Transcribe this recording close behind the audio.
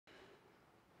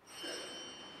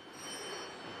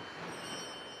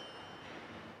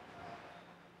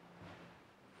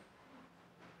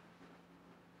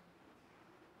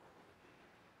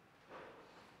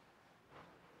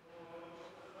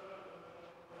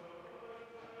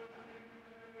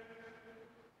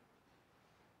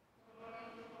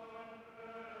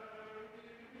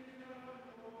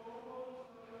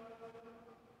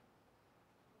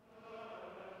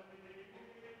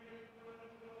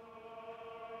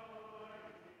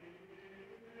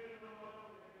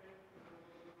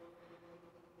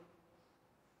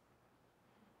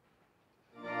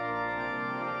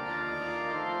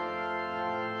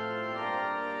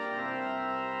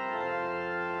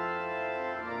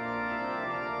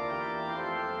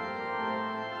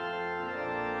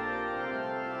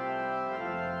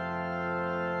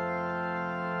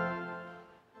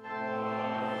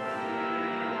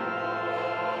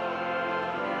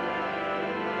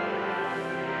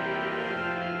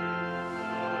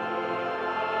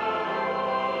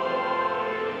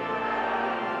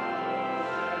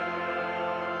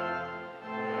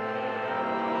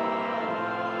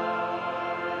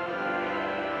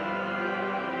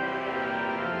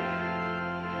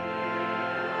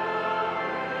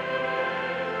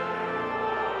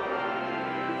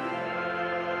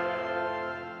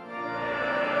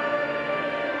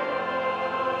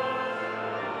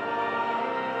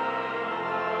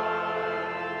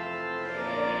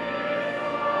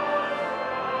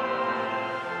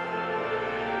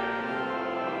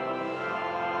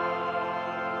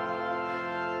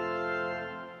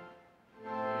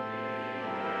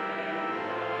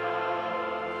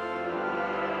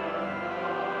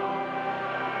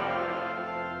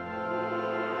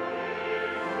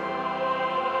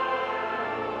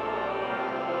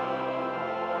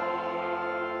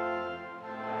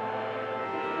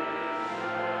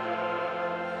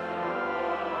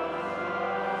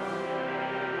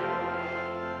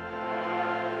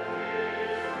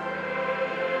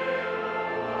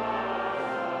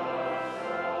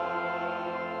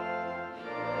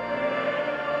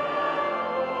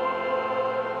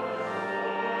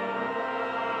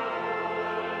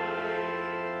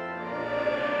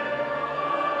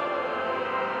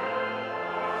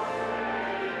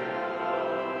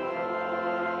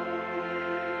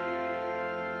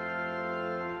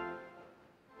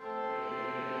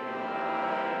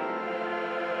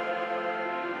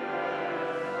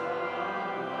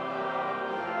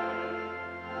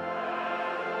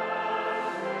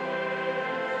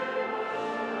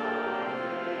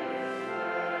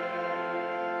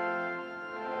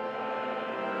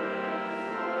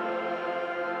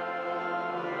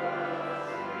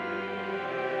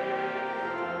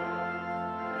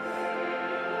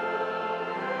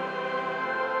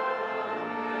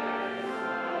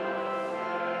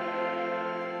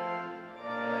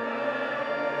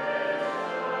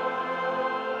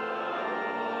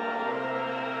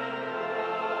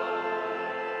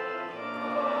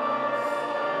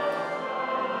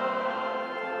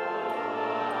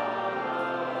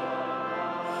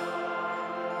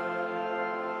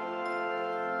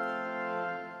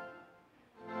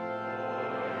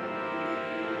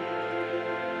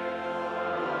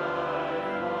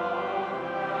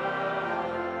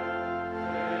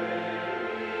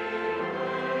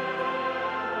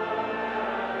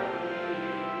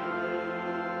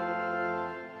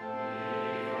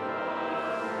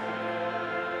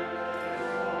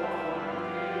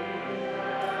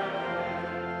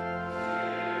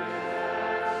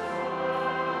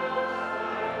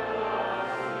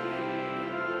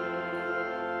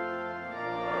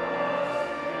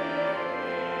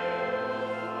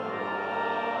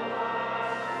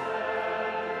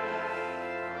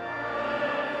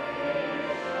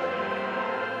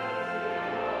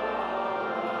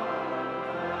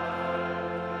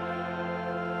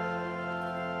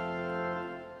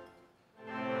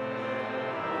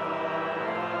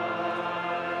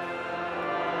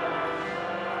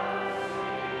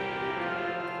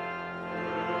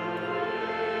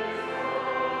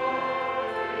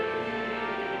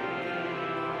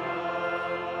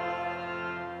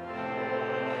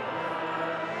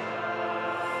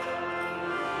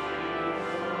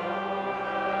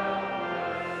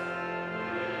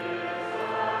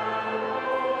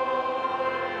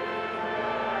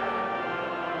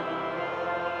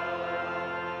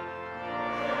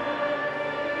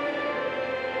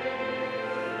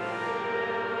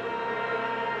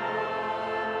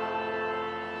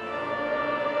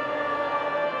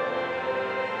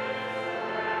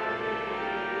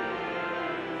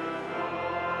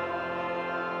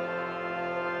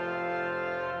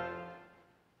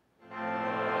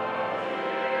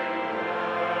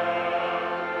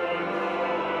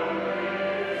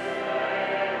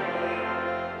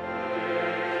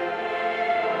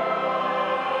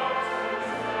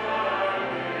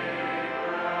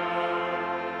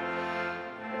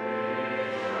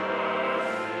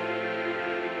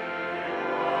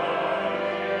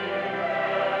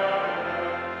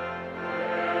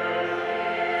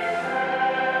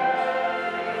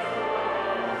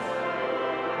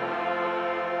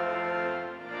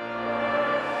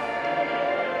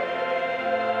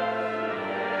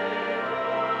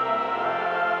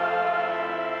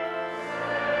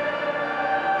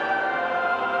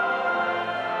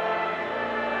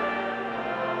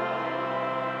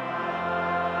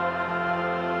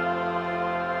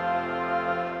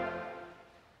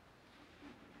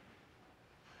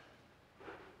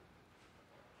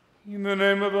In the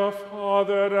name of the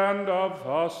Father, and of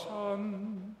the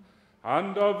Son,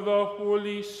 and of the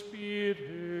Holy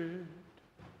Spirit.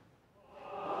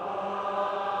 Amen.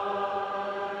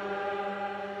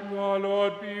 The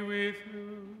Lord be with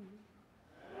you.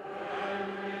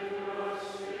 And with your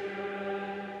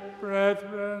spirit.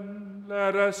 Brethren,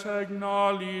 let us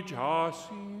acknowledge our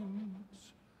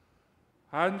sins,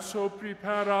 and so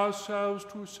prepare ourselves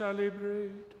to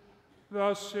celebrate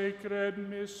the sacred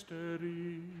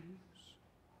mysteries.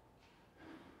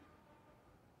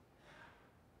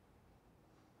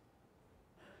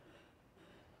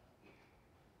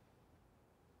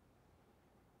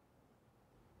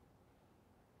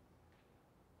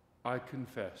 I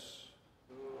confess.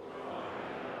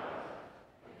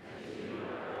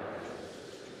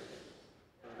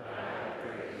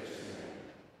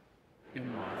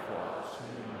 In my thoughts and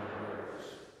in my words,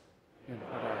 in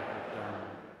what I have done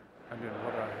and in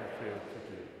what I have failed to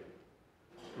do,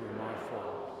 through my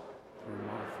fault,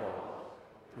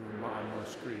 through my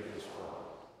most grievous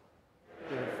fault.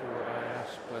 Therefore I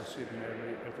ask Blessed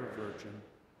Mary, ever Virgin,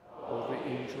 all the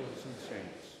angels and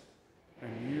saints,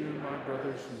 and you, my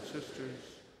brothers and sisters,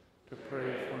 to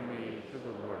pray for me to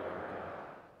the Lord our God.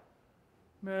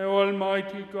 May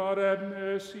Almighty God have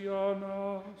mercy on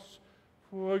us,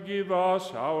 forgive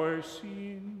us our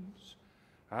sins,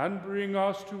 and bring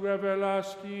us to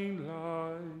everlasting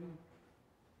life.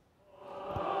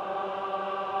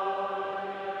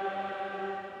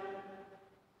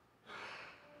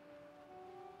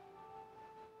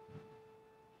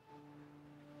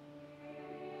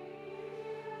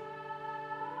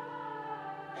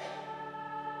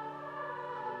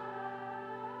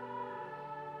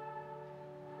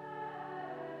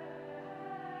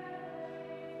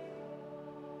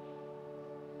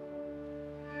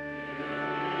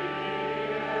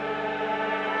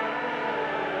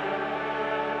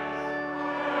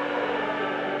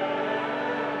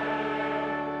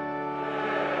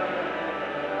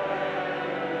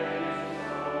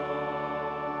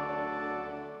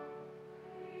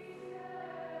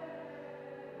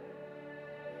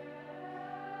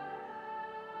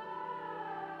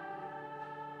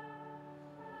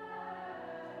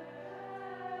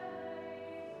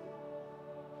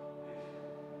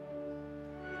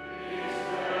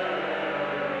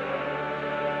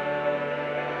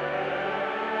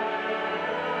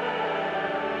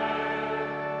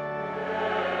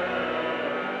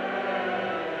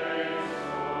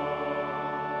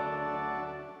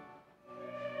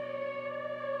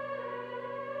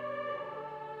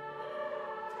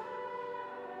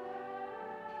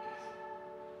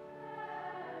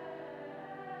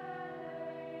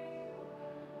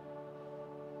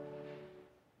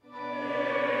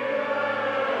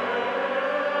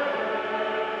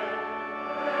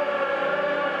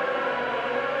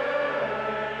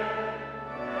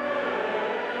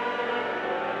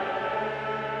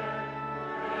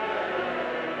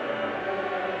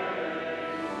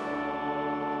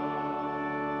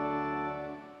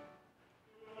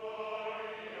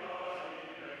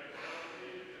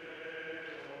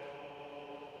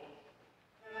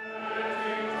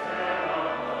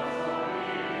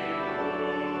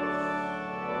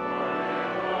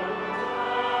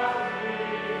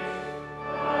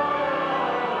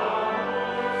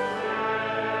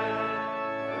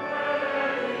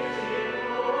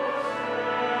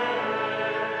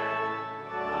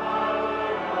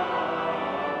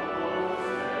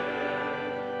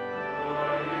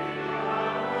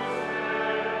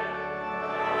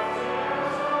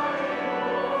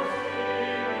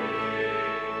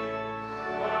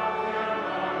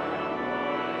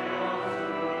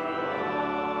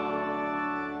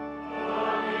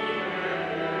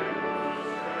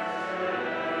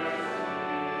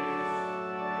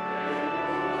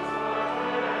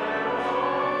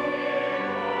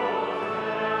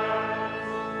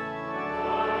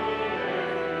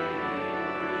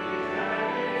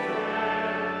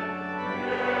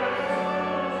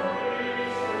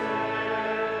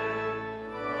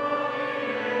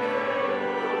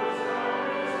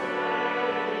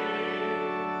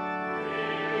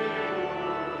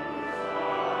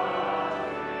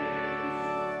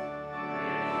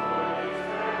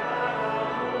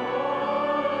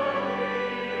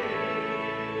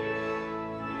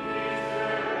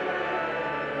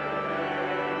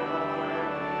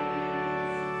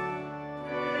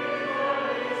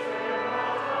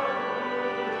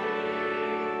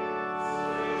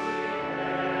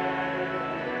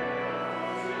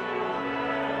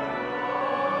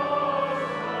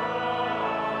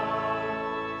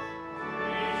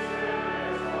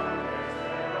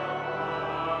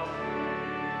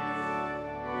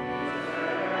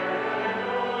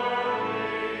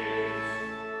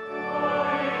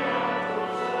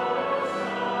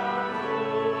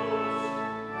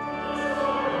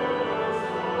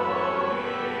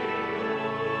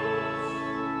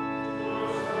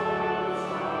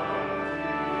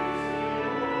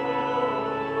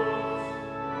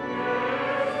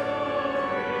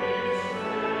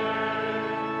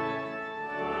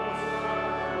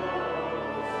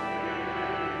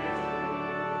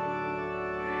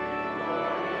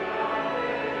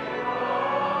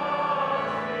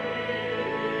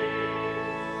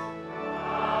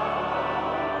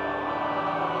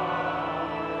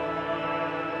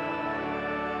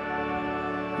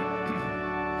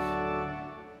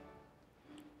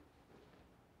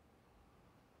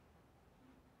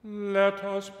 Let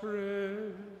us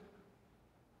pray.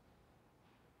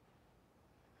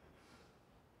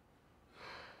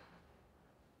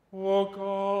 O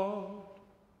God,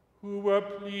 who were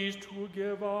pleased to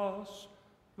give us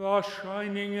the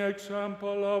shining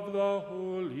example of the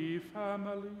Holy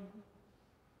Family,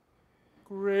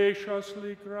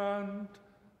 graciously grant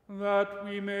that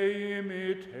we may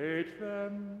imitate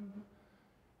them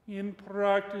in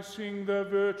practicing the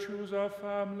virtues of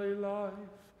family life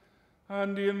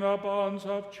and in the bonds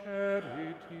of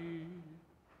charity,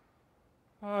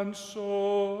 and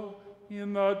so,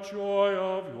 in the joy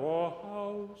of your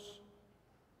house,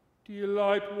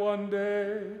 delight one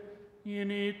day in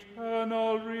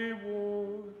eternal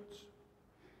rewards.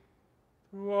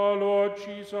 Through our Lord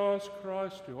Jesus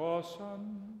Christ, your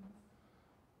Son,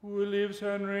 who lives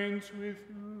and reigns with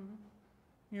you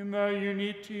in the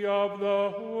unity of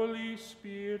the Holy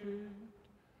Spirit,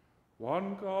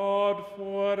 one God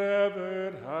forever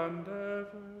and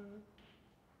ever.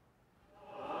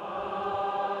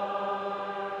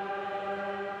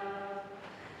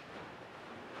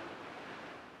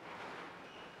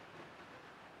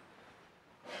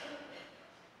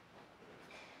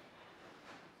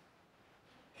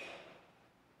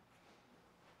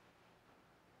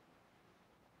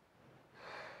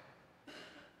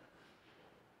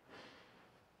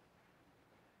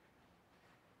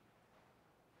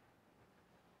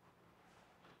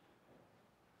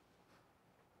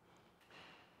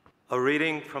 A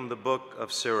reading from the book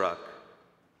of Sirach.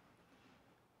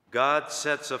 God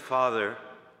sets a father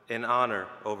in honor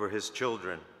over his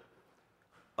children.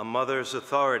 A mother's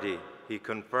authority he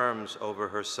confirms over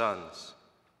her sons.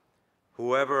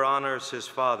 Whoever honors his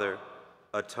father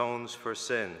atones for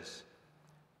sins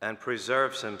and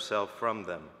preserves himself from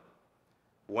them.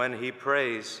 When he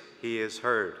prays, he is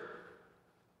heard.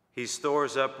 He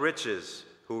stores up riches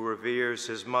who reveres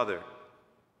his mother.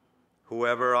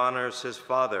 Whoever honors his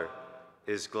father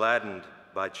is gladdened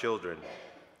by children,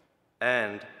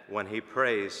 and when he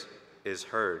prays, is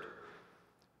heard.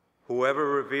 Whoever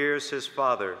reveres his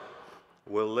father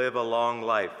will live a long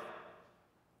life.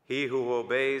 He who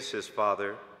obeys his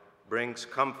father brings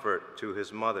comfort to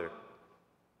his mother.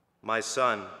 My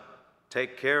son,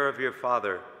 take care of your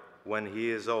father when he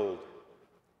is old.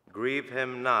 Grieve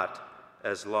him not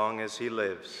as long as he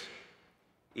lives.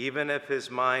 Even if his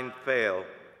mind fail,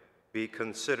 be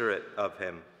considerate of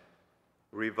him.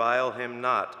 Revile him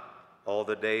not all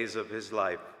the days of his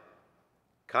life.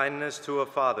 Kindness to a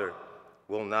father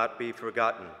will not be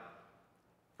forgotten.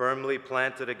 Firmly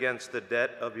planted against the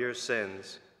debt of your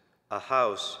sins, a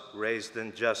house raised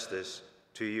in justice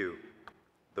to you.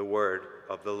 The word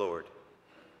of the Lord.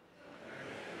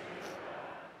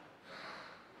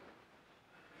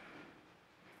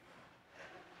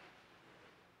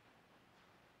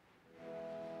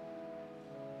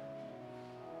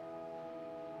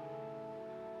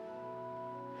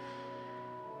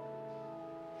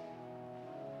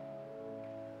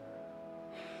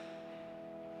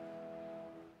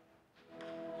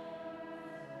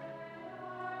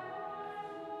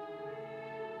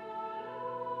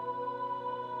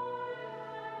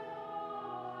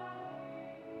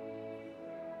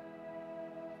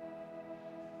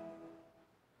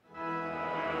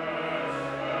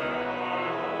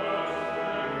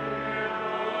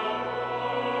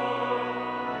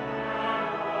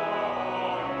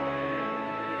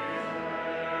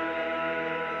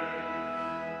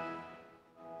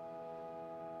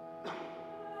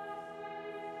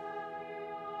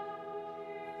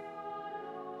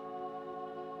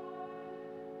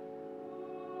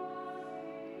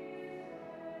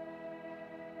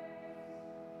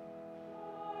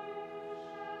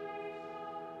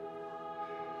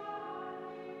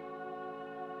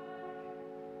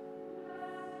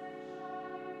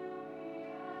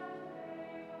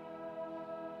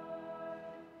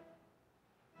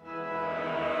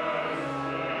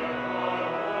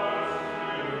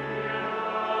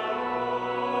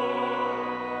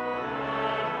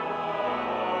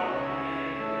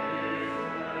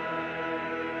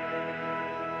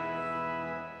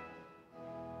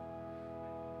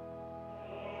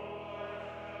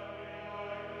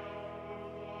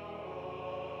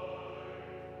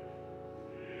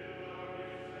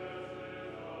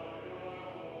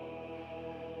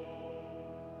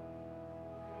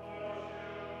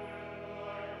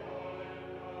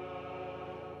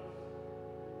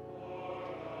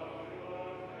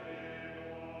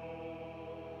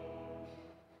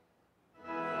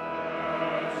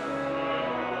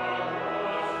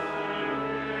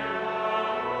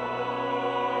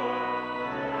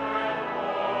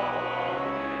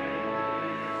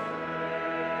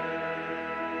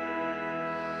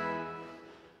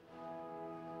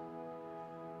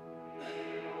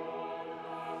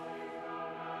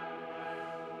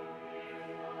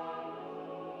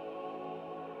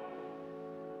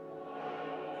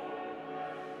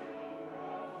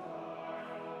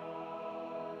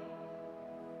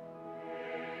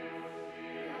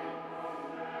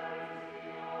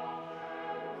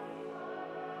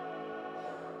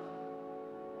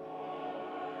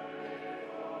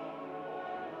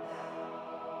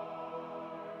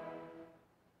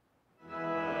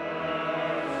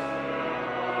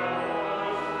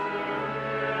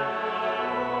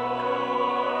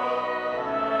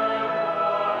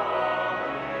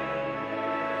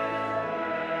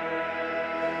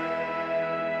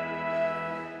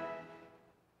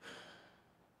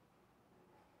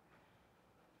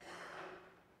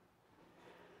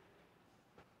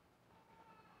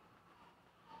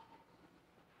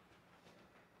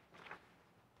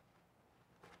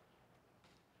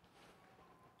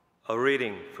 A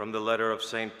reading from the letter of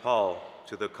St. Paul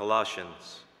to the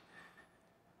Colossians.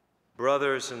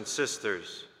 Brothers and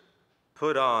sisters,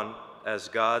 put on, as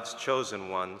God's chosen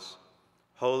ones,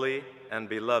 holy and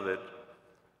beloved,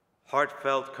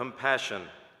 heartfelt compassion,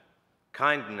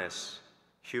 kindness,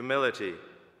 humility,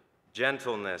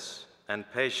 gentleness, and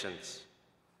patience,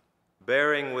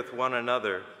 bearing with one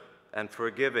another and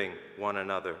forgiving one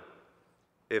another.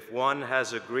 If one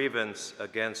has a grievance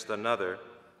against another,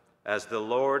 as the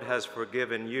Lord has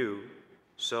forgiven you,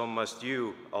 so must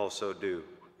you also do.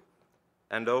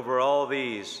 And over all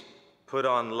these, put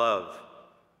on love,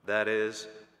 that is,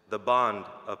 the bond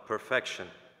of perfection.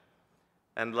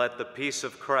 And let the peace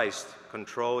of Christ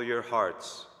control your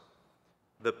hearts,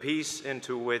 the peace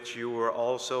into which you were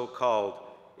also called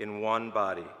in one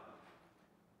body.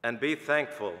 And be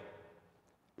thankful.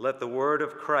 Let the word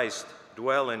of Christ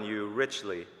dwell in you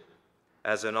richly,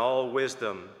 as in all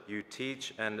wisdom you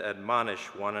teach and admonish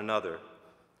one another,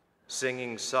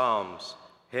 singing psalms,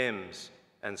 hymns,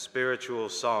 and spiritual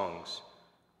songs,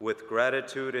 with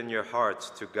gratitude in your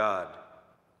hearts to God.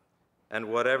 And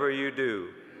whatever you do,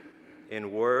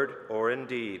 in word or in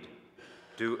deed,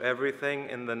 do everything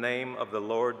in the name of the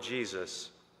Lord Jesus,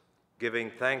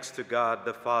 giving thanks to God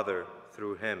the Father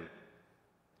through him.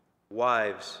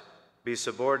 Wives, be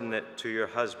subordinate to your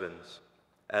husbands,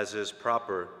 as is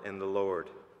proper in the Lord.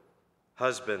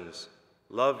 Husbands,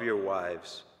 love your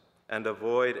wives, and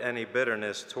avoid any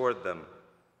bitterness toward them.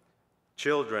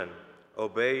 Children,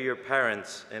 obey your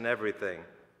parents in everything,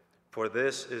 for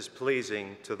this is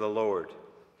pleasing to the Lord.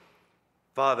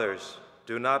 Fathers,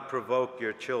 do not provoke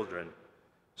your children,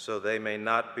 so they may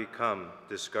not become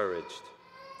discouraged.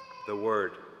 The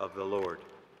word of the Lord.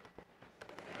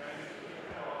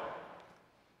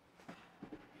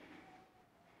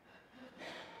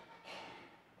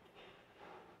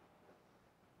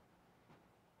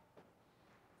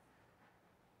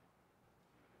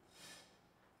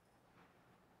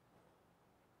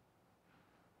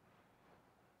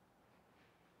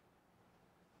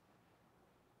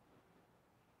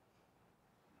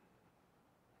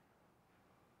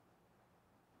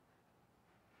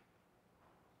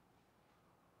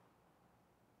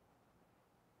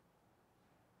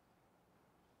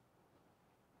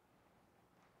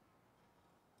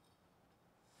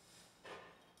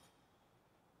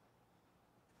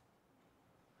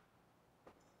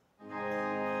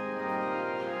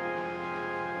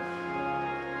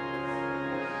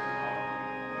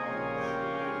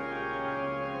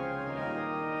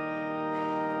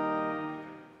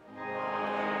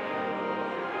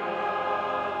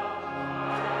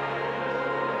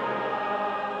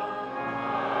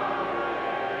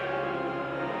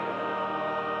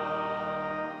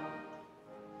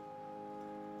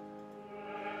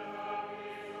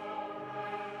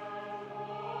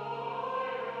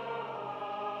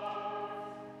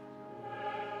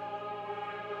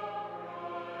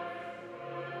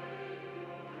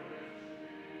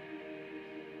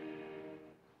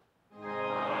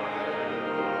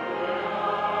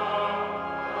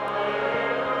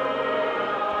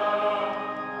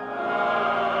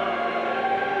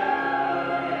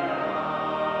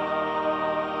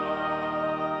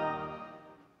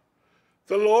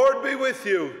 The Lord be with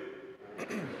you.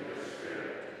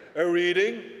 A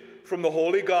reading from the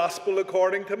Holy Gospel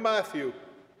according to Matthew.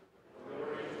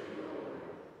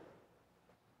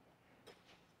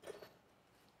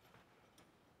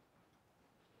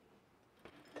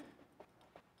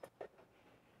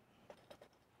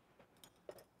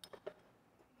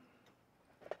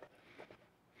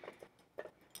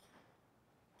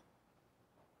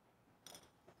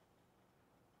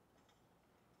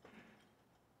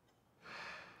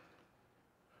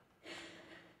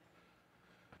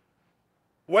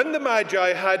 When the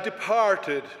Magi had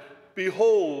departed,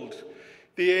 behold,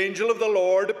 the angel of the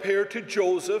Lord appeared to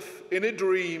Joseph in a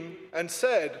dream and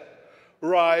said,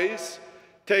 "Rise,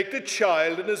 take the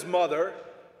child and his mother,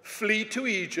 flee to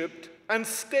Egypt, and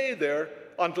stay there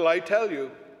until I tell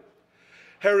you.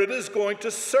 Herod is going to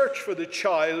search for the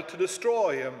child to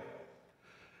destroy him."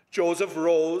 Joseph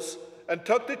rose and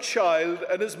took the child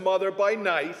and his mother by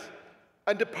night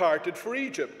and departed for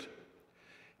Egypt.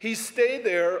 He stayed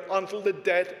there until the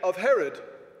death of Herod,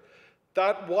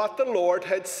 that what the Lord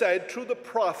had said through the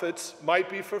prophets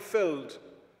might be fulfilled.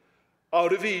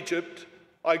 "Out of Egypt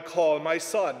I call my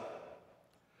son."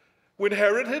 When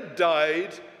Herod had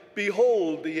died,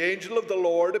 behold, the angel of the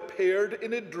Lord appeared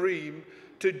in a dream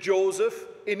to Joseph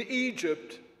in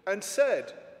Egypt and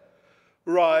said,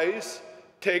 "Rise,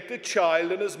 take the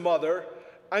child and his mother,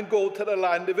 and go to the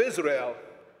land of Israel.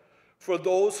 For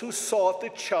those who sought the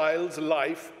child's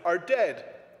life are dead."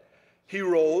 He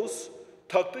rose,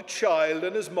 took the child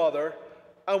and his mother,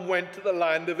 and went to the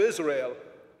land of Israel.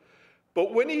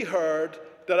 But when he heard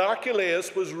that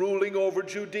Archelaus was ruling over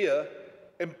Judea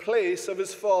in place of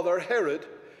his father Herod,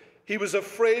 he was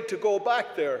afraid to go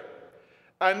back there.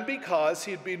 And because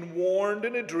he had been warned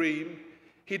in a dream,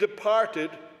 he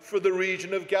departed for the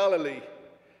region of Galilee.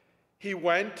 He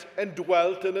went and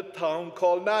dwelt in a town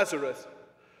called Nazareth,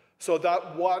 so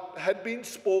that what had been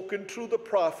spoken through the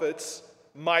prophets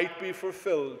might be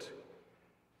fulfilled.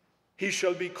 He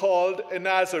shall be called a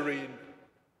Nazarene.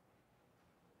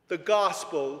 The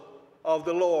Gospel of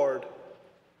the Lord.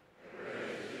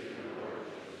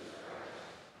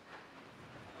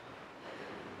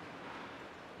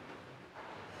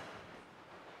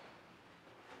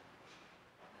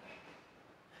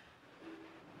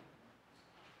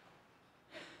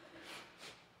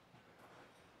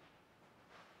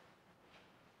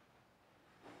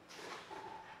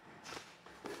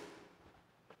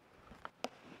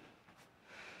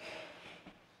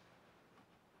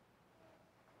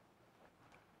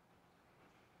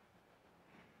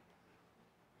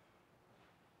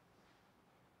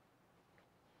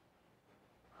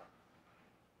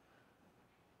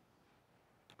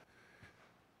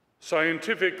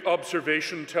 Scientific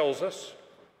observation tells us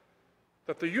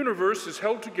that the universe is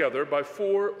held together by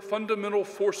four fundamental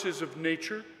forces of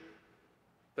nature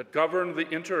that govern the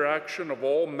interaction of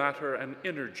all matter and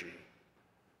energy.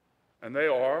 And they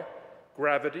are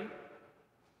gravity,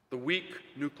 the weak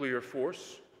nuclear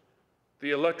force,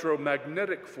 the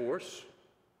electromagnetic force,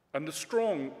 and the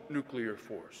strong nuclear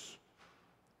force.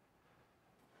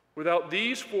 Without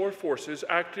these four forces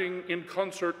acting in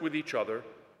concert with each other,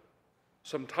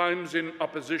 sometimes in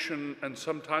opposition and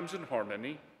sometimes in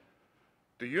harmony,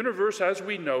 the universe as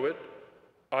we know it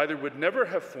either would never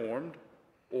have formed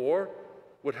or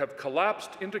would have collapsed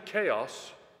into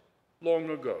chaos long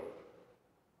ago.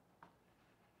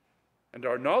 And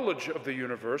our knowledge of the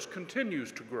universe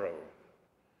continues to grow.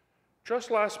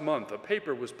 Just last month, a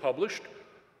paper was published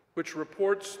which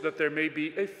reports that there may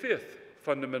be a fifth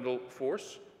fundamental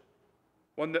force,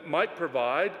 one that might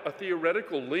provide a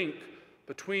theoretical link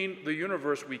between the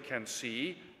universe we can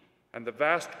see and the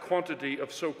vast quantity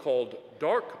of so-called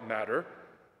dark matter,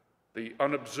 the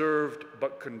unobserved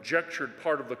but conjectured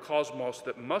part of the cosmos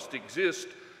that must exist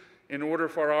in order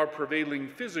for our prevailing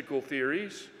physical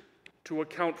theories to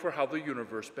account for how the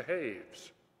universe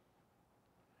behaves.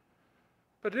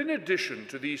 But in addition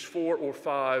to these 4 or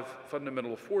 5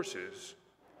 fundamental forces,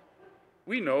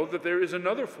 we know that there is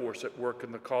another force at work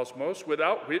in the cosmos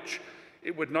without which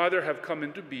it would neither have come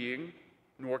into being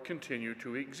nor continue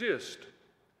to exist.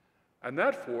 And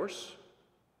that force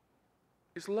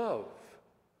is love.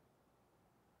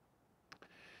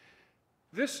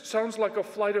 This sounds like a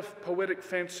flight of poetic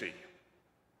fancy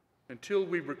until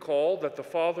we recall that the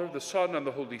Father, the Son, and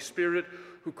the Holy Spirit,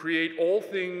 who create all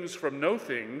things from no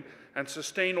thing and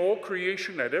sustain all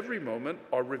creation at every moment,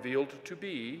 are revealed to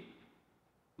be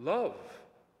love.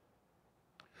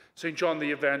 St. John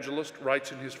the Evangelist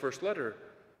writes in his first letter,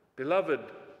 "Beloved,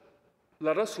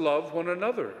 let us love one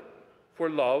another, for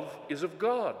love is of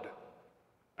God,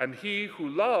 and he who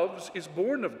loves is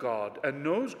born of God and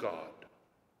knows God.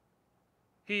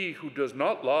 He who does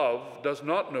not love does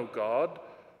not know God,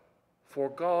 for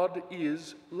God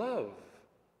is love.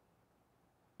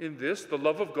 In this, the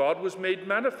love of God was made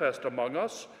manifest among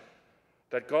us,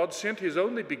 that God sent his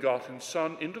only begotten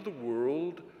Son into the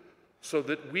world so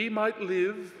that we might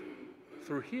live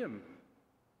through him."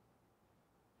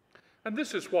 And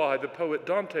this is why the poet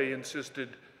Dante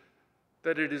insisted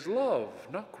that it is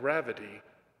love, not gravity,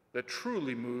 that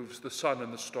truly moves the sun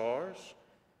and the stars.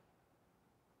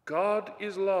 God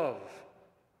is love,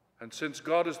 and since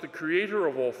God is the creator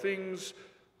of all things,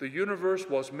 the universe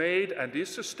was made and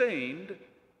is sustained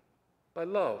by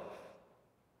love.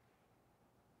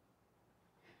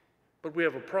 But we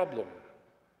have a problem.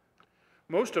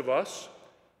 Most of us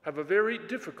have a very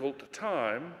difficult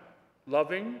time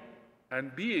loving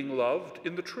and being loved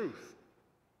in the truth.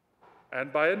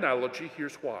 And by analogy,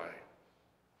 here's why.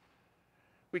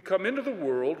 We come into the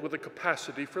world with a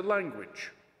capacity for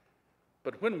language,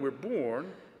 but when we're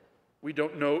born, we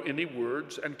don't know any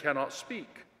words and cannot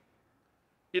speak.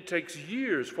 It takes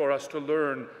years for us to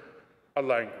learn a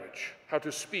language, how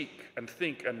to speak and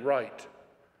think and write.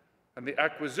 And the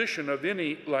acquisition of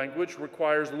any language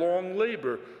requires long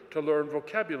labor to learn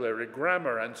vocabulary,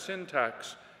 grammar, and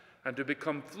syntax, and to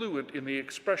become fluent in the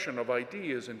expression of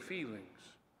ideas and feelings.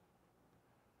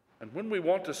 And when we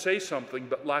want to say something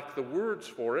but lack the words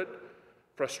for it,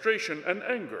 frustration and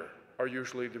anger are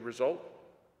usually the result.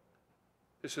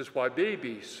 This is why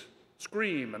babies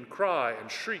scream and cry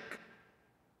and shriek,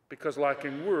 because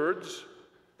lacking words,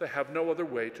 they have no other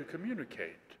way to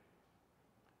communicate.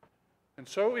 And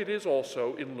so it is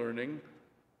also in learning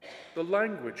the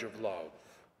language of love.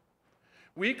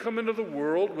 We come into the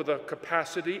world with a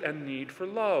capacity and need for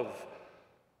love,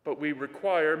 but we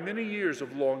require many years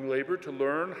of long labor to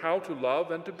learn how to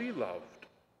love and to be loved.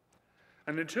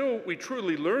 And until we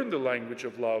truly learn the language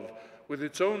of love with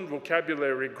its own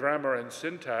vocabulary, grammar, and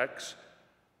syntax,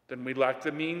 then we lack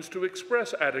the means to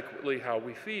express adequately how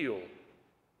we feel.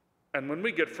 And when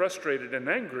we get frustrated and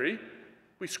angry,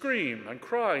 we scream and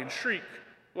cry and shriek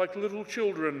like little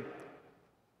children,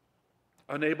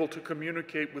 unable to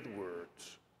communicate with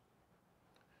words.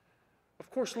 Of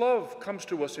course, love comes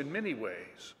to us in many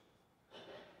ways.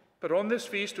 But on this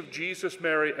feast of Jesus,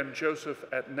 Mary, and Joseph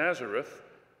at Nazareth,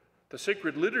 the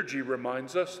sacred liturgy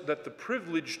reminds us that the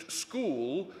privileged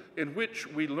school in which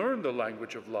we learn the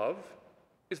language of love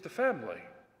is the family.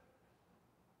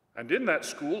 And in that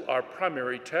school, our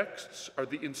primary texts are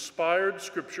the inspired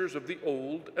scriptures of the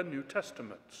Old and New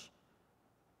Testaments.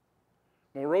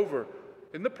 Moreover,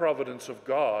 in the providence of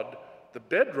God, the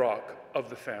bedrock of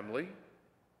the family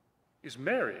is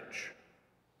marriage,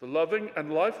 the loving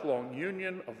and lifelong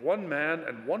union of one man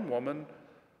and one woman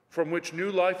from which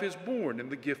new life is born in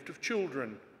the gift of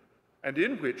children, and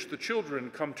in which the children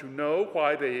come to know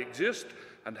why they exist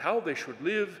and how they should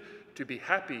live to be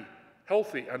happy,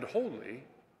 healthy, and holy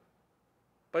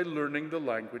by learning the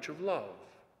language of love.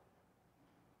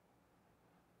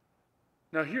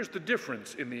 Now here's the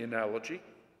difference in the analogy.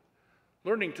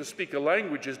 Learning to speak a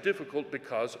language is difficult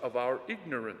because of our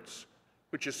ignorance,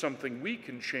 which is something we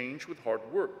can change with hard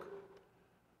work.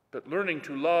 But learning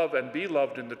to love and be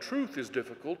loved in the truth is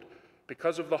difficult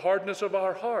because of the hardness of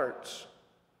our hearts,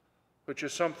 which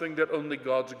is something that only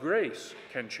God's grace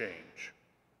can change.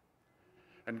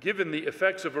 And given the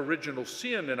effects of original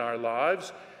sin in our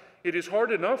lives, it is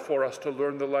hard enough for us to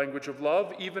learn the language of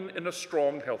love, even in a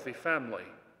strong, healthy family.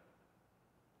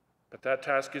 But that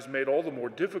task is made all the more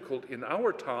difficult in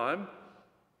our time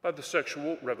by the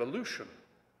sexual revolution,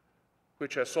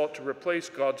 which has sought to replace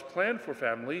God's plan for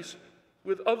families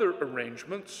with other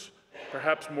arrangements,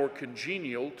 perhaps more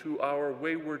congenial to our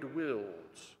wayward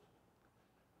wills.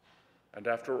 And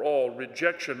after all,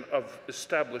 rejection of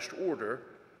established order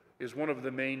is one of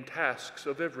the main tasks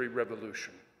of every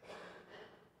revolution.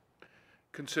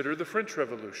 Consider the French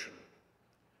Revolution.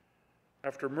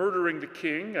 After murdering the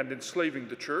king and enslaving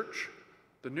the church,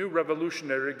 the new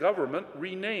revolutionary government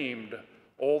renamed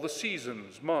all the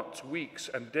seasons, months, weeks,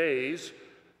 and days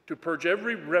to purge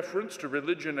every reference to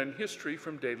religion and history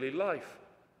from daily life.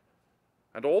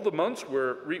 And all the months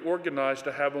were reorganized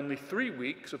to have only 3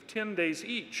 weeks of 10 days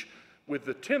each, with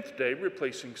the 10th day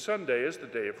replacing Sunday as the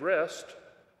day of rest,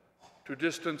 to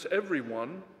distance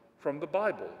everyone from the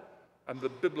Bible and the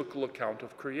biblical account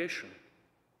of creation.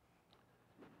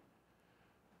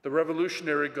 The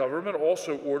revolutionary government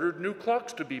also ordered new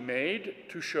clocks to be made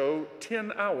to show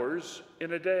 10 hours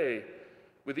in a day,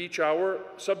 with each hour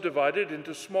subdivided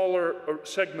into smaller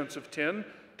segments of 10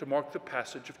 to mark the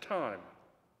passage of time.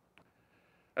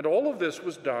 And all of this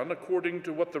was done according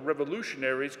to what the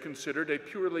revolutionaries considered a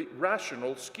purely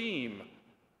rational scheme.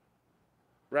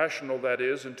 Rational, that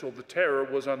is, until the terror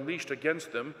was unleashed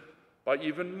against them by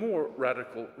even more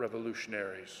radical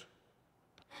revolutionaries.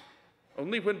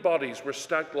 Only when bodies were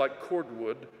stacked like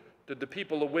cordwood did the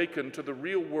people awaken to the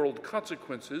real-world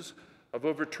consequences of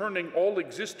overturning all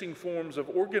existing forms of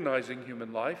organizing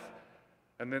human life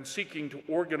and then seeking to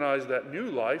organize that new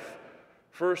life,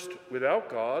 first without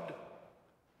God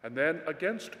and then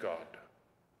against God.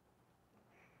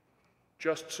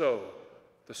 Just so,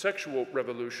 the sexual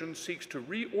revolution seeks to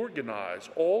reorganize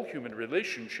all human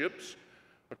relationships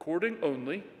according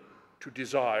only to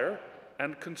desire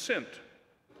and consent,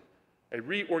 a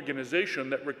reorganization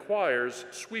that requires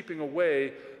sweeping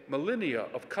away millennia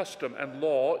of custom and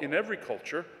law in every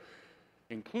culture,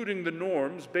 including the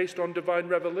norms based on divine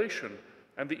revelation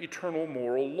and the eternal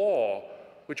moral law,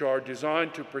 which are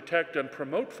designed to protect and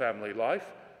promote family life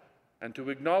and to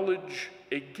acknowledge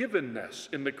a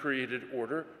givenness in the created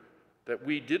order that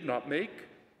we did not make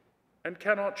and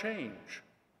cannot change.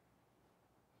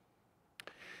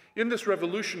 In this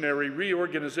revolutionary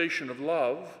reorganization of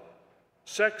love,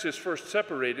 sex is first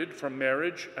separated from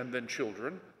marriage and then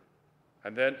children,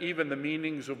 and then even the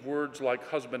meanings of words like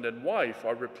husband and wife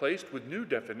are replaced with new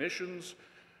definitions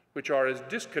which are as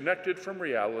disconnected from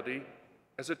reality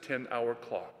as a 10-hour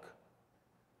clock.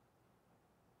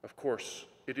 Of course,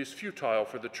 it is futile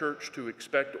for the Church to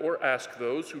expect or ask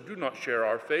those who do not share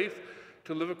our faith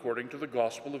to live according to the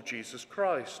gospel of Jesus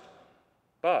Christ.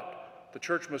 But the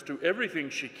Church must do everything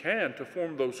she can to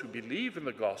form those who believe in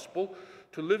the gospel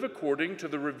to live according to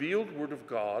the revealed Word of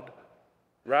God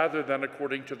rather than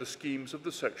according to the schemes of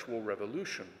the sexual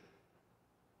revolution.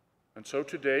 And so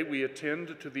today we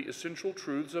attend to the essential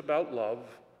truths about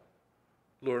love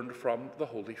learned from the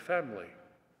Holy Family.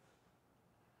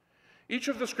 Each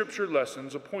of the scripture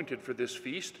lessons appointed for this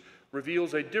feast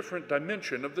reveals a different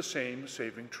dimension of the same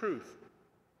saving truth.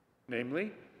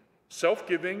 Namely,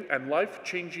 self-giving and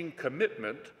life-changing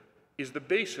commitment is the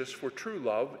basis for true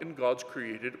love in God's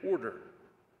created order.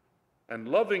 And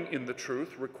loving in the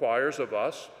truth requires of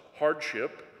us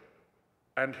hardship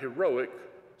and heroic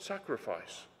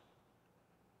sacrifice.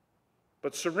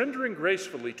 But surrendering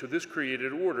gracefully to this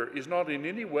created order is not in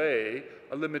any way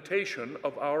a limitation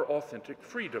of our authentic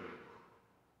freedom.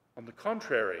 On the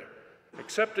contrary,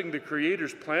 accepting the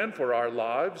Creator's plan for our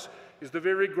lives is the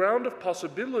very ground of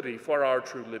possibility for our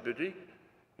true liberty,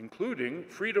 including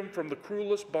freedom from the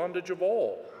cruelest bondage of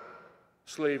all,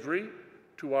 slavery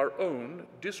to our own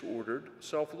disordered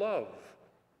self-love.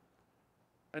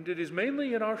 And it is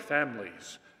mainly in our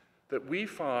families that we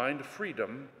find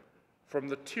freedom from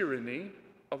the tyranny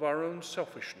of our own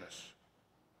selfishness.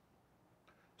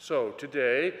 So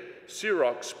today,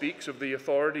 Sirach speaks of the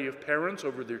authority of parents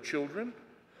over their children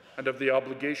and of the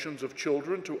obligations of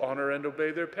children to honor and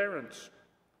obey their parents.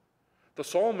 The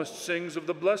psalmist sings of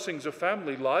the blessings of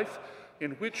family life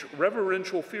in which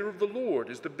reverential fear of the Lord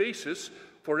is the basis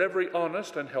for every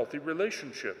honest and healthy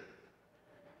relationship.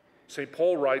 St.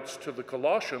 Paul writes to the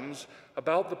Colossians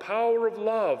about the power of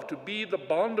love to be the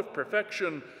bond of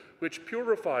perfection which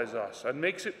purifies us and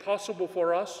makes it possible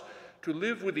for us to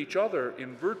live with each other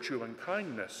in virtue and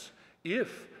kindness,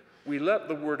 if we let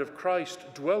the word of Christ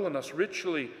dwell in us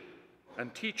richly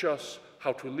and teach us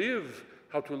how to live,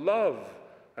 how to love,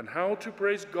 and how to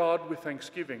praise God with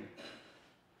thanksgiving.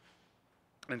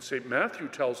 And St. Matthew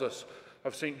tells us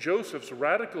of St. Joseph's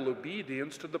radical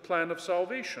obedience to the plan of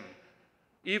salvation,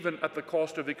 even at the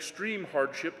cost of extreme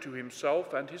hardship to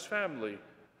himself and his family,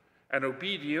 an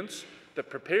obedience that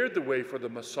prepared the way for the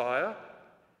Messiah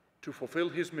to fulfill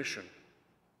his mission.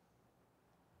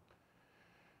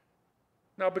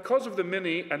 Now, because of the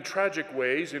many and tragic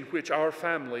ways in which our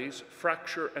families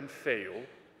fracture and fail,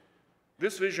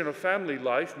 this vision of family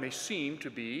life may seem to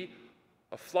be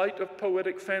a flight of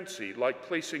poetic fancy, like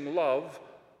placing love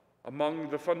among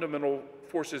the fundamental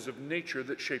forces of nature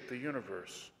that shape the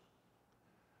universe.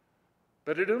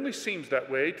 But it only seems that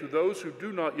way to those who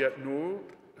do not yet know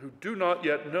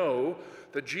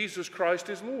that Jesus Christ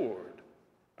is Lord,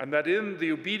 and that in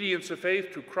the obedience of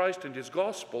faith to Christ and his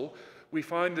gospel, we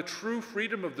find the true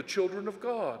freedom of the children of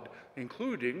God,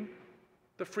 including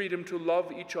the freedom to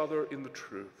love each other in the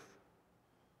truth.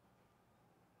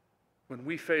 When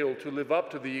we fail to live up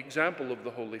to the example of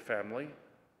the Holy Family,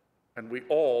 and we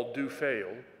all do fail,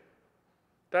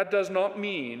 that does not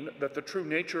mean that the true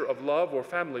nature of love or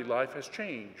family life has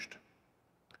changed.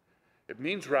 It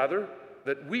means rather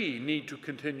that we need to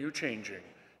continue changing,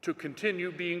 to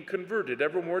continue being converted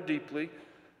ever more deeply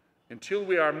until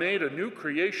we are made a new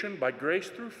creation by grace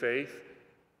through faith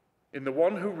in the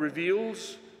one who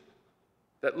reveals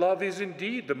that love is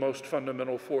indeed the most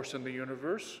fundamental force in the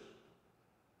universe.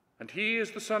 And he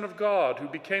is the Son of God who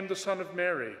became the Son of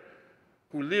Mary,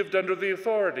 who lived under the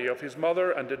authority of his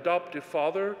mother and adoptive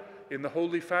father in the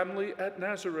Holy Family at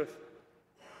Nazareth,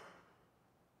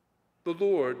 the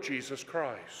Lord Jesus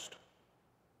Christ.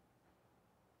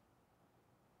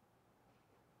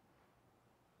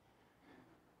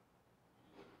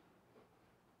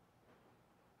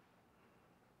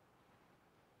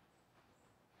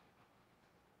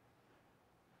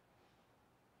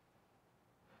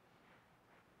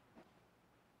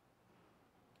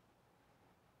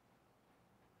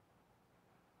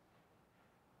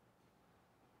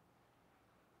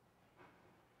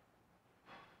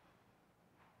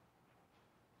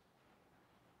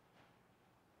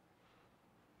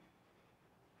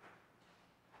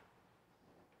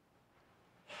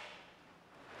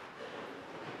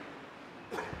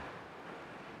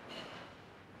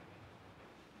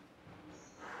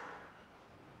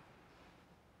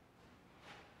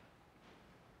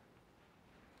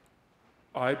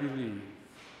 I believe.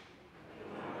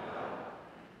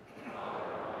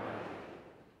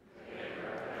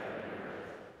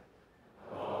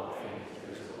 All things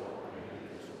visible and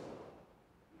invisible.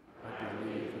 I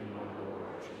believe in my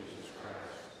Lord Jesus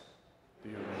Christ, the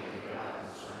only begotten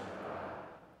Son of God,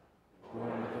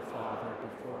 born of the Father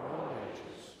before all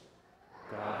ages,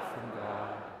 God from God,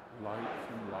 light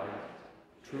from light,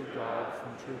 true God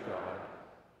from true God,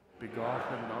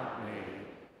 begotten, not made,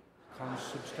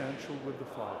 consubstantial with the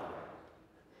Father.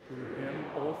 Through him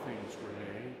all things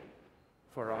were made.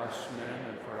 For us men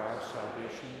and for our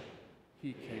salvation,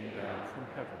 he came down from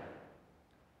heaven.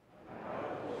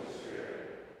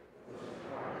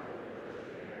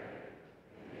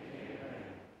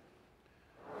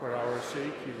 For our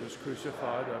sake he was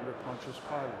crucified under Pontius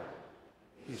Pilate.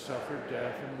 He suffered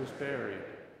death and was buried,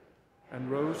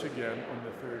 and rose again on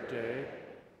the third day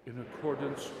in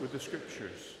accordance with the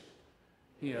Scriptures.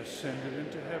 He ascended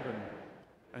into heaven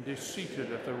and is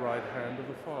seated at the right hand of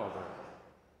the Father.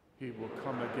 He will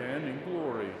come again in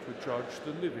glory to judge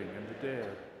the living and the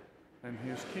dead, and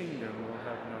his kingdom will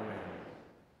have no end.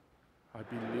 I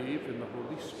believe in the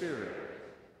Holy Spirit,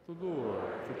 the Lord,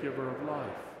 the giver of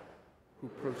life, who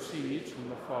proceeds from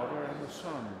the Father and the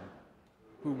Son,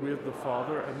 who with the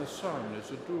Father and the Son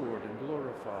is adored and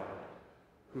glorified,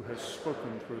 who has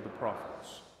spoken through the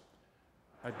prophets.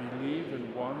 I believe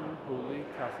in one holy,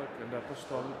 Catholic, and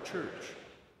Apostolic Church.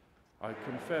 I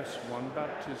confess one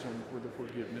baptism for the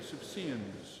forgiveness of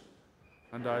sins,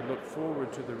 and I look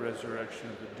forward to the resurrection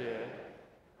of the dead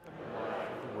and the life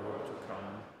of the world to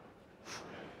come.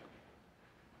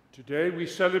 Today we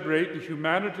celebrate the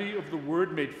humanity of the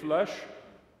Word made flesh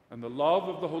and the love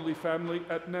of the Holy Family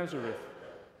at Nazareth.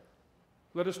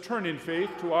 Let us turn in faith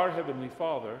to our Heavenly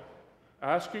Father,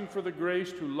 asking for the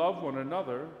grace to love one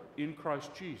another in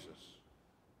Christ Jesus.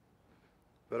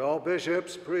 For all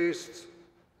bishops, priests,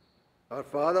 our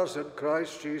fathers in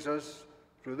Christ Jesus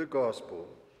through the gospel,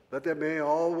 that they may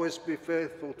always be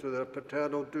faithful to their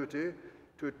paternal duty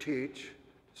to teach,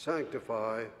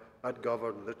 sanctify, and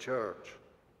govern the church.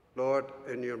 Lord,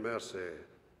 in your mercy.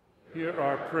 Hear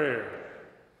our prayer.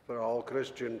 For all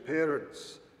Christian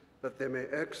parents, that they may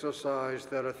exercise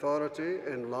their authority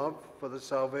in love for the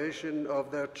salvation of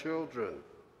their children.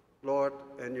 Lord,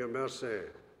 in your mercy.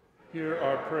 Hear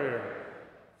our prayer.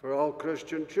 For all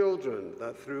Christian children,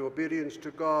 that through obedience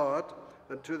to God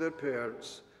and to their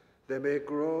parents, they may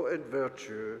grow in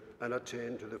virtue and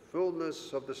attain to the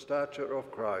fullness of the stature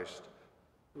of Christ.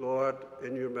 Lord,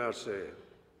 in your mercy.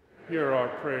 Hear our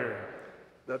prayer.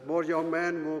 That more young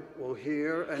men will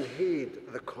hear and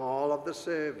heed the call of the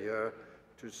Savior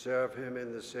to serve him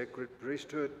in the sacred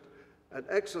priesthood and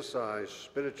exercise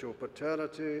spiritual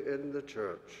paternity in the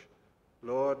church.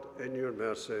 Lord, in your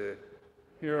mercy.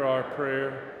 Hear our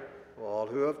prayer. All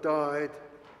who have died,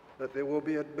 that they will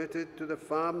be admitted to the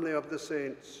family of the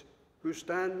saints who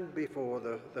stand before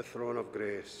the throne of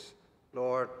grace.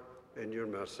 Lord, in your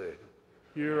mercy.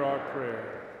 Hear our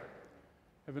prayer.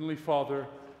 Heavenly Father,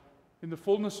 in the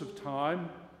fullness of time,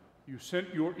 you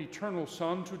sent your eternal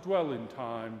Son to dwell in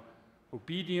time,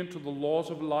 obedient to the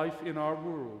laws of life in our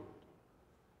world.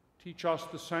 Teach us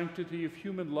the sanctity of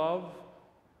human love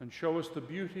and show us the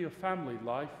beauty of family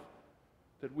life,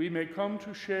 that we may come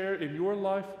to share in your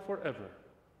life forever.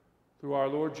 Through our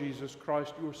Lord Jesus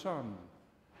Christ, your Son,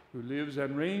 who lives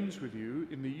and reigns with you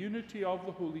in the unity of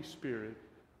the Holy Spirit,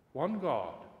 one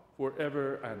God,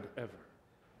 forever and ever.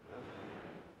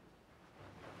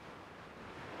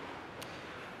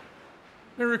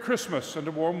 Merry Christmas and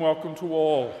a warm welcome to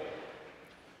all.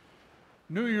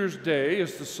 New Year's Day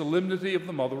is the Solemnity of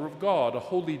the Mother of God, a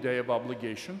holy day of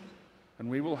obligation, and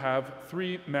we will have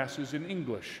 3 Masses in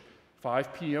English,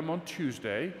 5 p.m. on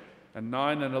Tuesday and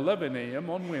 9 and 11 a.m.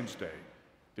 on Wednesday.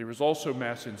 There is also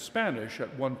Mass in Spanish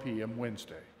at 1 p.m.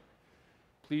 Wednesday.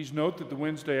 Please note that the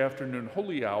Wednesday afternoon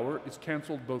Holy Hour is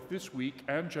canceled both this week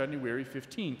and January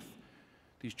 15th.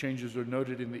 These changes are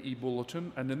noted in the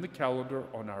e-bulletin and in the calendar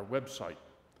on our website.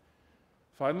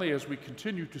 Finally, as we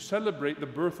continue to celebrate the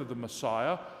birth of the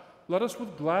Messiah, let us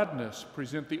with gladness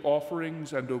present the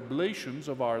offerings and oblations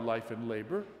of our life and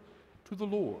labor to the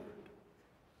Lord.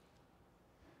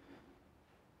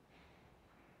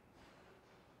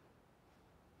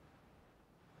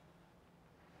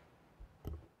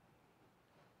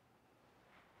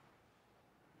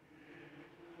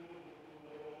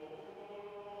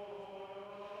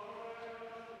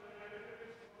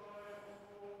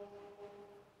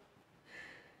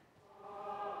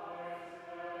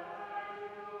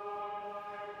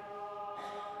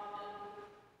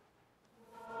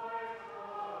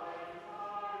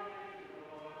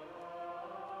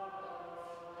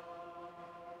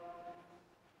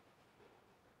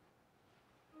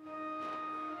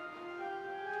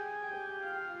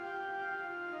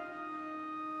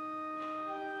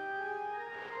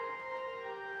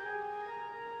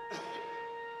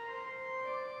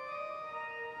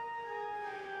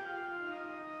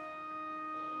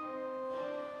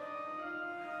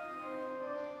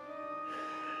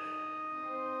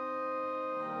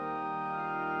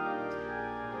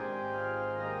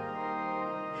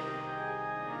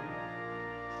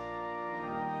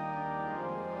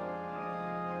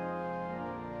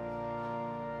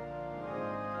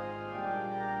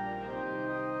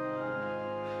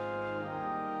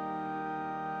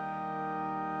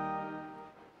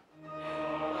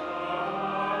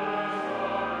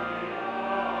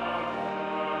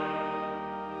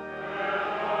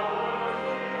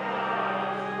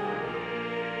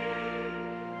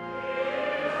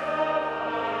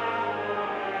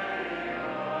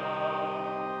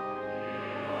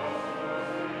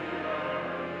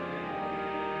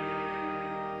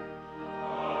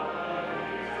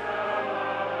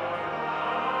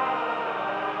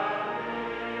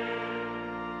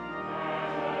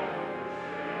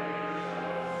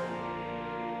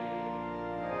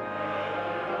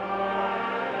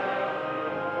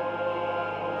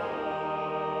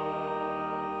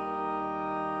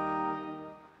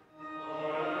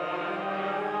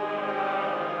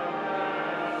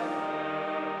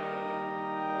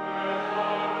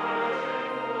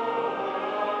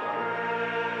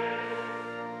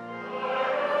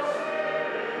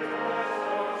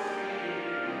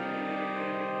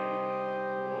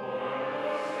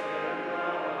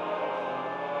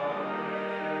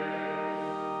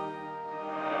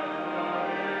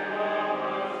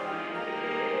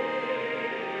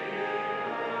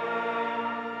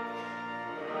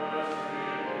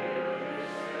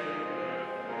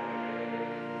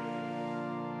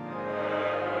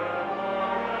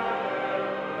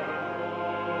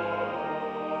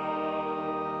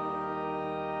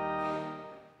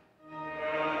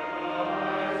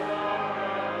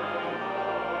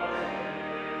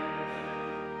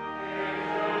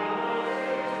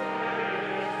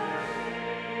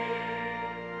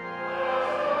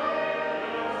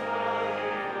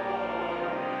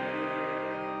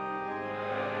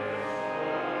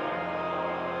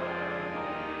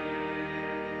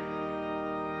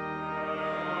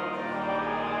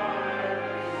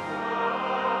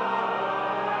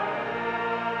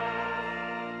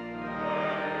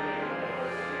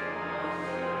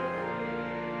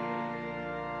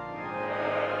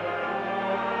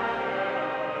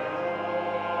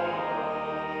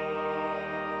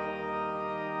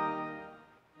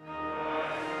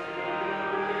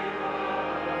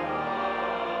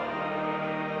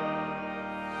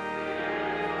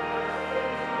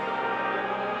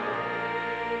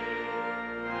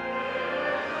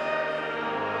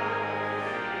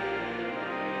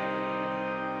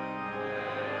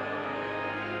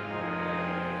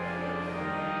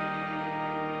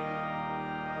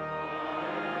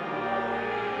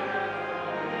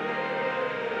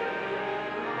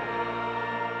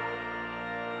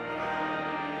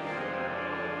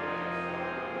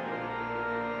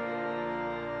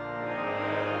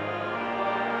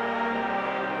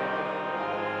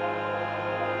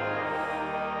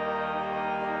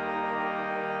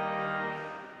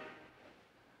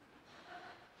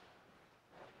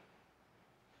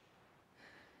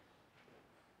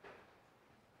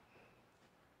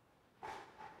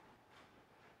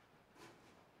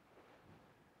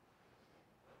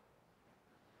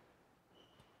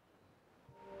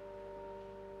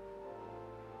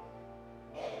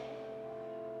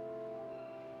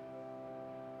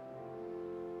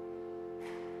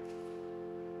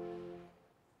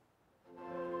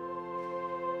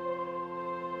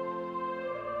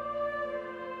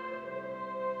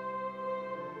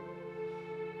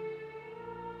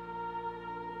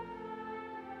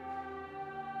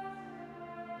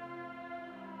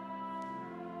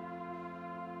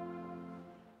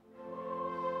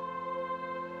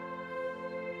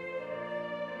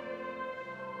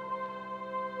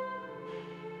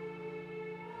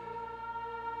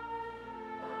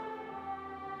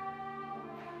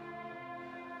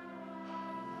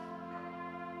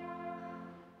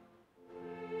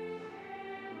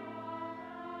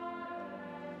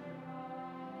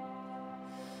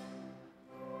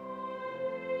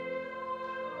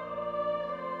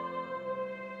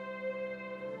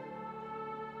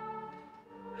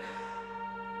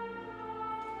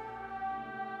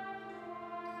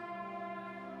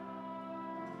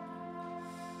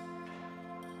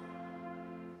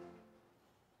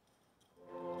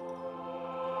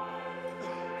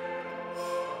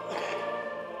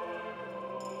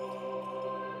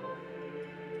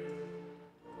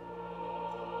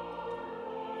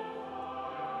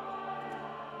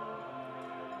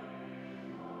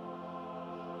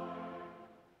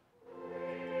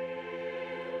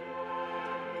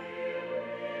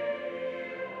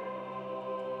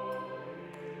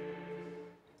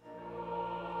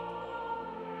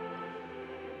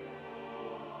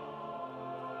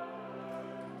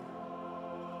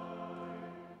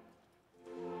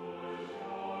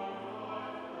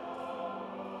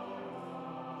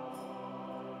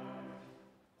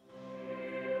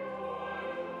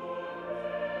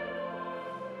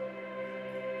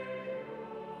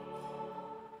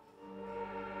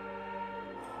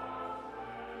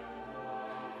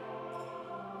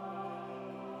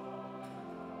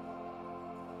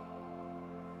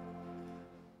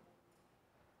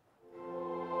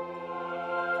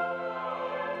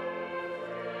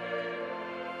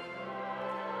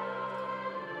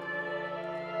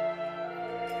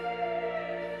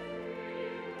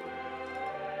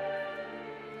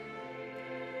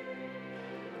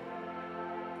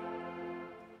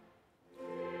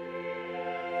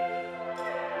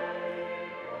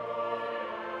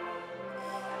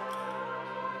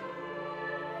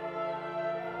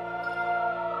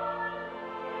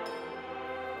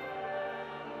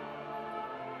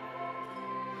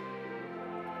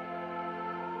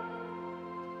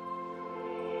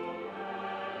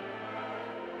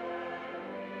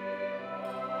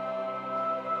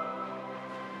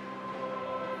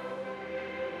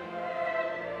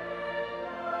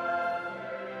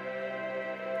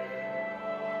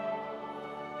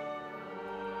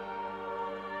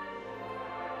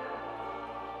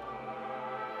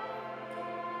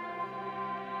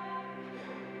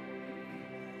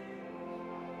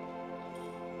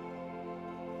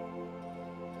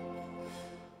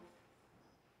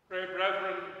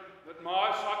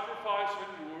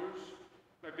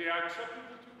 be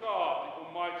acceptable to God, the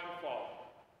Almighty Father.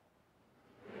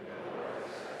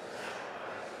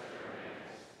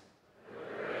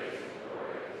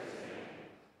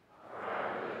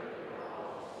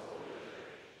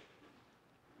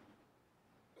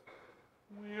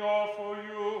 We offer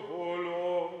you, O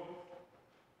Lord,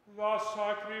 the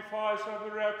sacrifice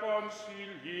of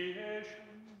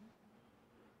reconciliation,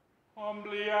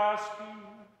 humbly asking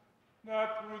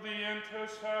that through the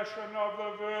intercession of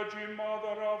the Virgin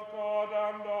Mother of God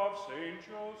and of Saint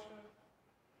Joseph,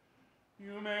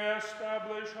 you may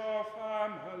establish our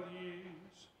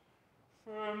families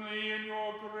firmly in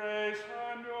your grace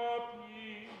and your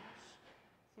peace,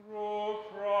 through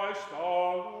Christ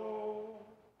our Lord.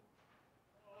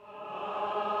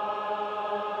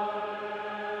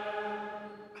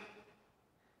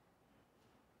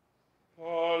 The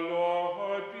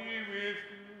Lord be with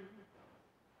you.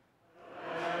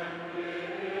 And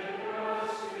with your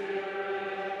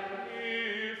spirit.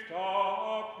 Lift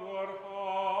up your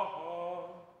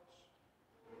hearts.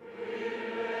 We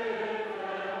lift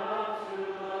them up to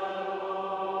the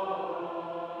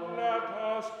Lord. Let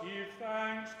us give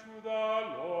thanks to the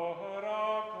Lord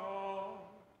our God.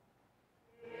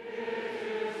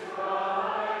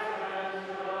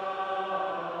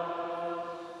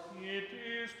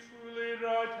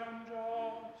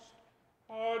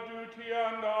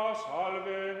 And our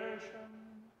salvation,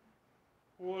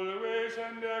 always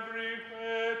and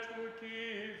everywhere to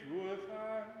give you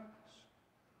thanks.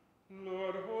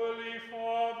 Lord, Holy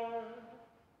Father,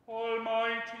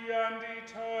 Almighty and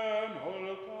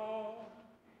eternal God,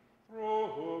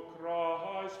 through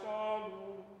Christ our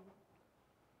Lord.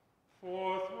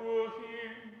 For through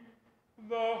him,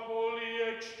 the holy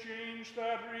exchange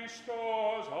that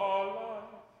restores our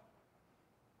life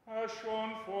has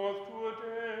shone forth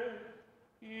today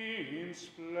in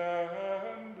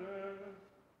splendor.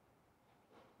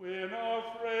 When our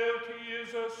frailty is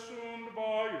assumed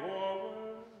by your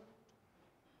word,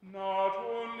 not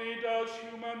only does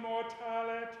human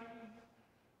mortality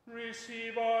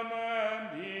receive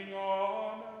unending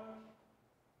honor,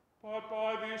 but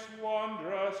by this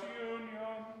wondrous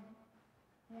union,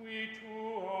 we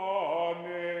too are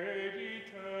made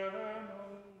eternal.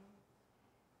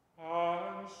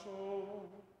 And so,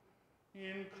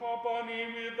 in company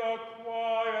with the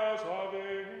choirs of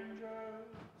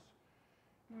angels,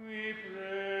 we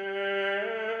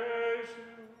praise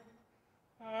you,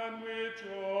 and with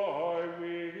joy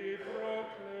we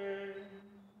proclaim.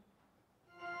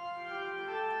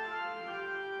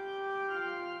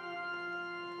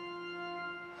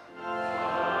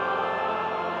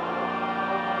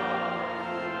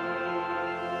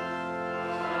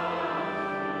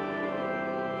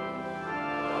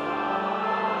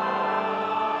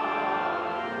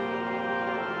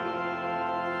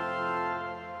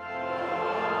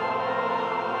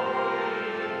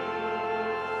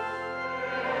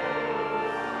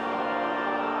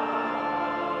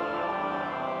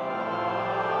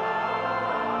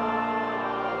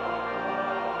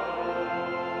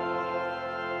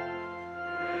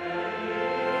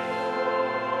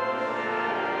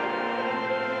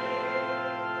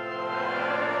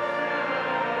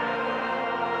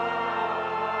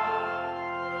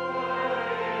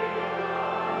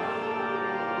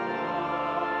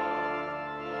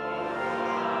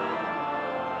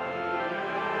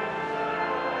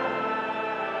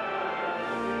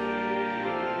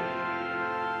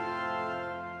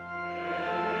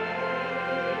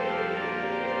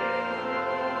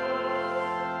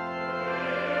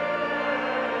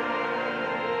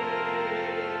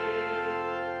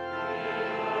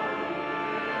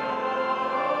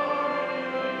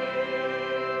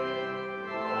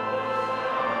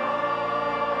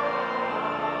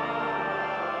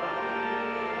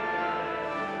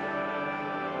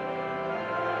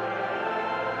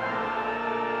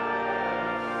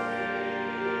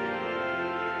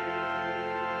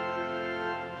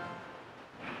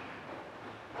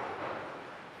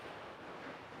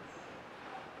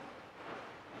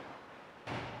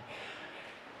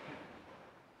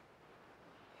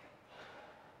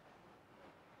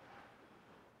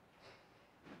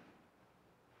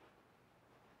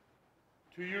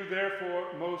 To you, therefore,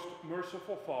 most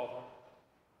merciful Father,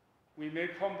 we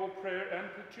make humble prayer and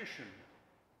petition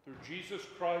through Jesus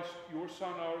Christ, your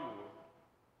Son, our Lord,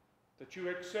 that you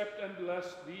accept and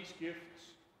bless these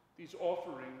gifts, these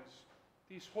offerings,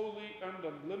 these holy and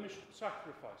unblemished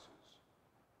sacrifices,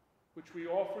 which we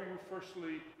offer you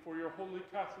firstly for your holy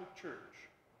Catholic Church.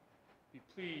 Be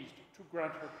pleased to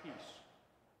grant her peace,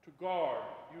 to guard,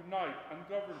 unite, and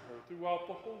govern her throughout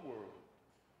the whole world,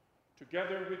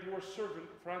 together with your servant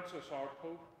Francis, our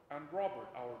Pope, and Robert,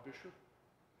 our Bishop,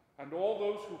 and all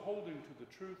those who, holding to the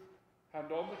truth,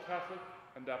 hand on the Catholic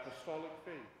and Apostolic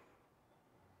faith.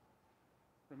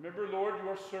 Remember, Lord,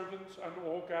 your servants and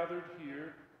all gathered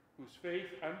here, whose faith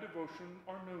and devotion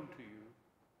are known to you.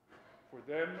 For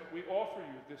them we offer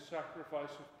you this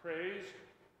sacrifice of praise,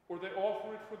 or they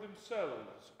offer it for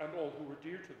themselves and all who are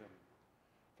dear to them,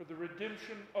 for the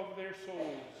redemption of their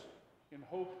souls, in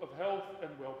hope of health and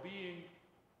well-being,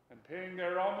 and paying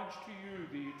their homage to you,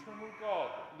 the eternal God,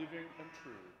 living and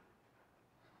true.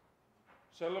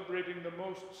 Celebrating the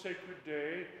most sacred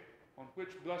day on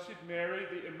which Blessed Mary,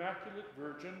 the Immaculate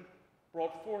Virgin,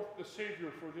 brought forth the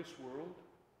Savior for this world,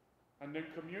 and in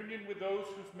communion with those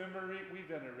whose memory we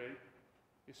venerate,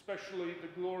 especially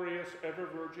the glorious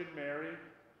ever-Virgin Mary,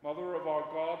 Mother of our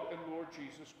God and Lord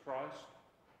Jesus Christ,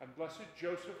 and blessed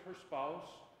Joseph, her spouse,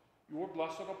 your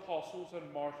blessed apostles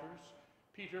and martyrs,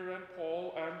 Peter and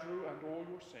Paul, Andrew, and all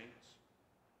your saints,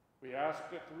 we ask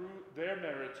that through their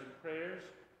merits and prayers,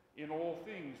 in all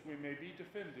things we may be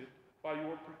defended by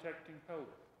your protecting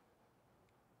help.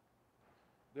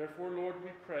 Therefore, Lord,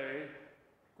 we pray,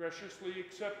 graciously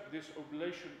accept this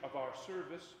oblation of our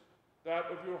service, that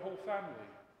of your whole family.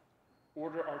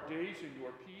 Order our days in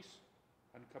your peace,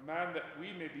 and command that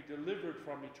we may be delivered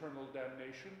from eternal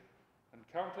damnation and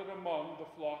counted among the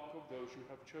flock of those you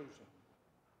have chosen.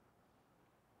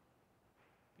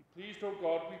 Be pleased, O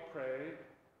God, we pray,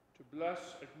 to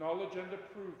bless, acknowledge, and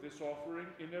approve this offering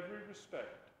in every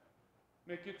respect.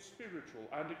 Make it spiritual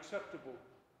and acceptable,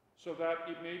 so that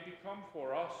it may become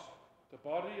for us the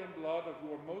body and blood of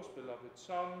your most beloved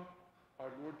Son,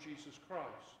 our Lord Jesus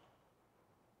Christ.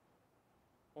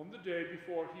 On the day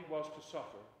before he was to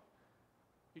suffer,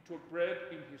 he took bread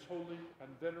in his holy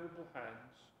and venerable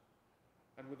hands,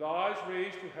 and with eyes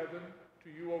raised to heaven, to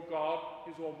you, O God,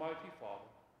 his almighty Father,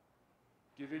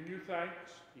 giving you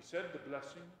thanks, he said the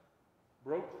blessing,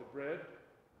 broke the bread,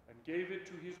 and gave it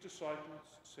to his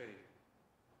disciples, saying,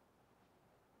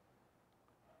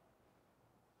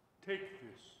 "Take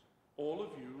this, all of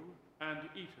you, and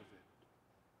eat of it,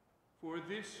 for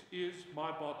this is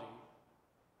my body,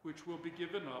 which will be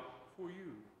given up for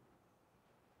you."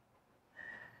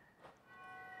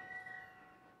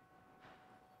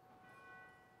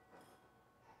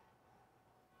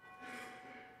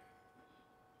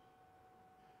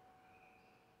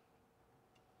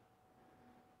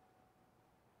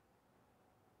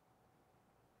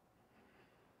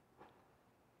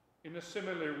 In a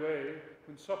similar way,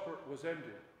 when supper was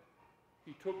ended,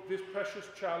 he took this precious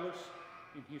chalice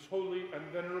in his holy and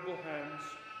venerable hands,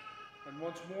 and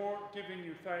once more giving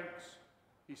you thanks,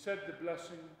 he said the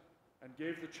blessing and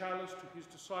gave the chalice to his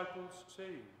disciples,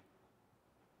 saying,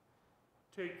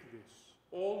 "Take this,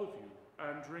 all of you,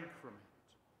 and drink from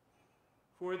it.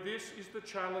 For this is the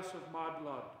chalice of my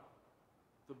blood,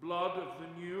 the blood of the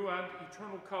new and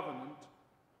eternal covenant,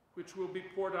 which will be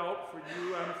poured out for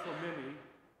you and for many,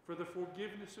 for the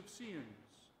forgiveness of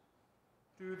sins.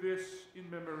 Do this in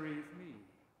memory of me."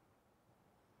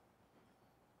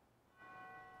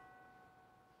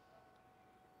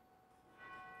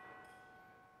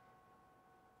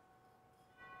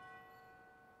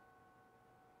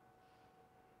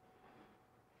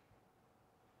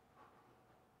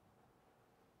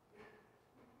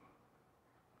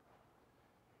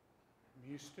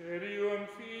 Mysterium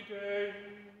Fidei.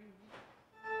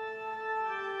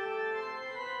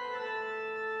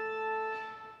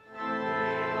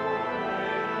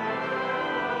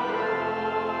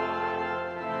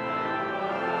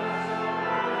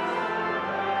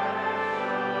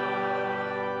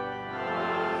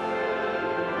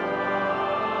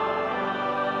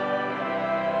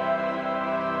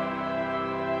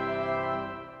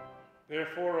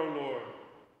 Therefore, O Lord,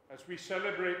 as we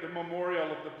celebrate the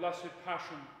memorial of the Blessed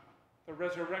Passion, the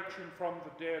resurrection from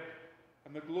the dead,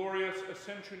 and the glorious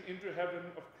ascension into heaven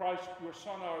of Christ, your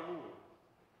Son, our Lord,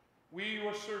 we,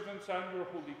 your servants and your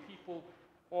holy people,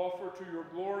 offer to your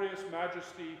glorious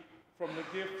majesty from the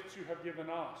gifts you have given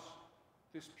us,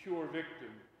 this pure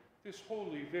victim, this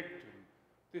holy victim,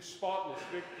 this spotless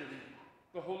victim,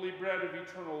 the holy bread of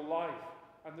eternal life,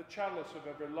 and the chalice of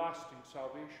everlasting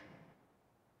salvation.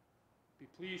 Be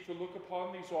pleased to look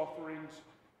upon these offerings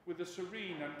with a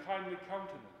serene and kindly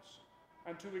countenance,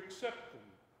 and to accept them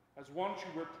as once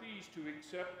you were pleased to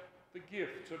accept the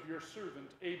gifts of your servant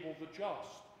Abel the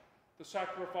just, the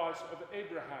sacrifice of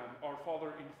Abraham, our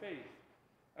father in faith,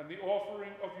 and the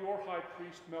offering of your high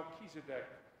priest Melchizedek,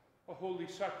 a holy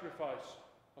sacrifice,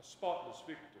 a spotless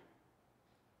victim.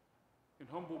 In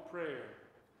humble prayer,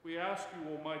 we ask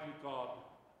you, Almighty God,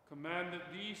 command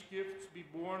that these gifts be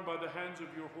borne by the hands of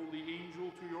your holy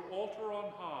angel to your altar on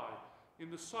high,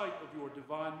 in the sight of your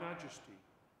divine majesty,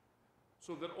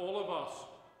 so that all of us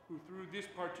who through this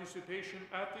participation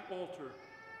at the altar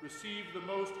receive the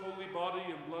most holy body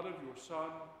and blood of your Son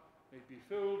may be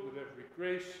filled with every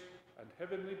grace and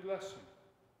heavenly blessing.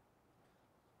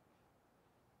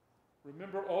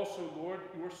 Remember also, Lord,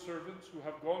 your servants who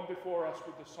have gone before us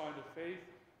with the sign of faith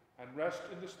and rest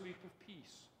in the sleep of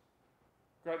peace.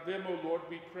 Grant them, O Lord,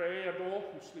 we pray, and all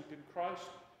who sleep in Christ,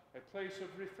 a place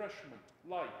of refreshment,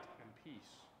 light, and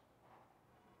peace.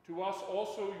 To us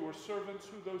also, your servants,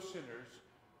 who though sinners,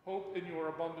 hope in your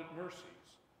abundant mercies,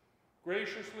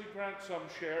 graciously grant some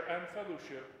share and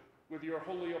fellowship with your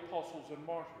holy apostles and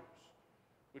martyrs,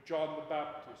 with John the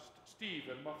Baptist,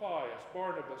 Stephen, Matthias,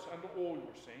 Barnabas, and all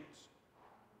your saints.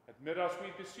 Admit us,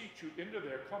 we beseech you, into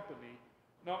their company,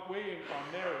 not weighing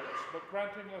our merits, but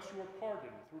granting us your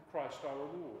pardon through Christ our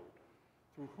Lord,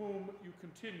 through whom you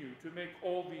continue to make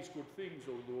all these good things,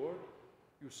 O Lord.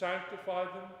 You sanctify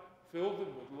them, fill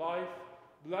them with life,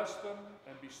 bless them,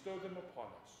 and bestow them upon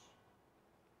us.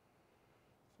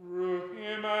 Through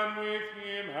him and with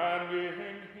him and in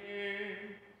him,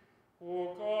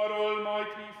 O God,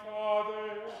 Almighty Father,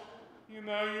 in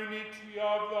the unity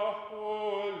of the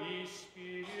Holy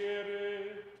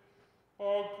Spirit,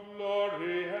 all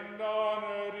glory and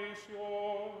honor is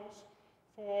yours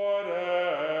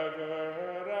forever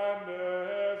and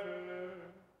ever.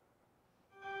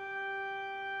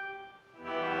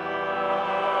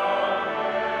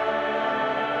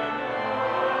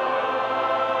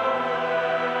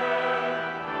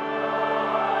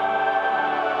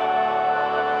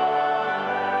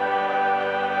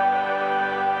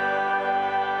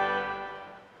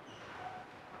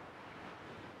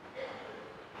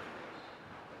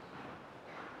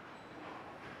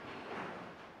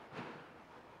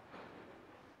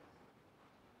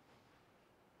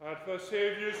 At the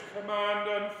Saviour's command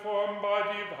and formed by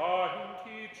divine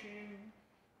teaching,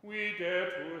 we dare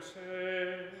to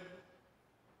say,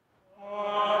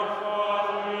 Our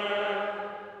Father,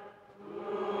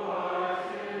 who art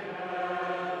in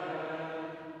heaven,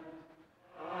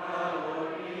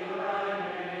 hallowed be thy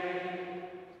name.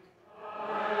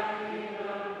 Thy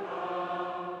kingdom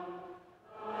come,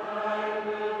 thy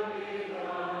will be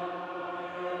done on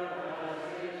earth as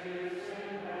it is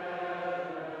in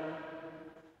heaven.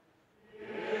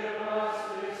 Give us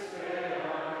this day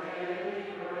our daily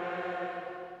bread,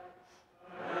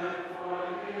 and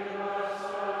forgive us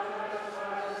our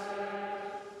trespasses,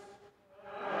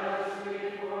 as we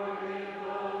forgive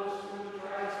those who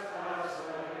trespass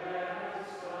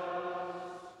against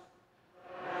us.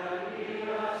 And lead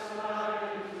us not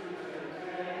into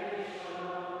temptation,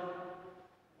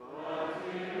 but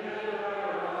deliver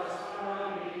us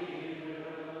from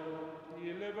evil.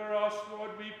 Deliver us,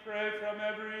 Lord, we pray, from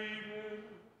every evil.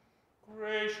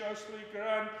 Graciously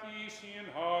grant peace in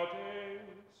our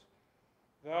days,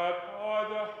 that by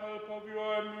the help of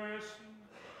your mercy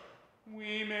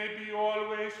we may be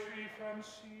always free from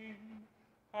sin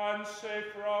and safe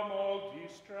from all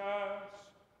distress,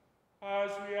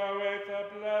 as we await the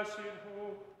blessed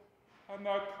hope and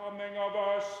the coming of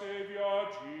our Saviour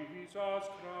Jesus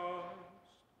Christ.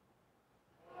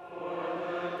 For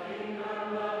the kingdom,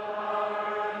 the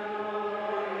power, and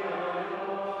glory are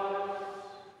yours,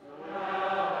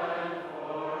 now and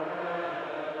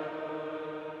forever.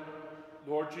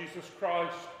 Lord Jesus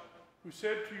Christ, who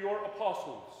said to your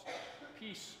apostles,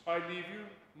 Peace I leave you,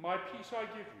 my peace I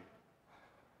give you.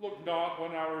 Look not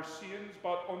on our sins,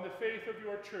 but on the faith of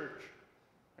your church,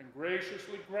 and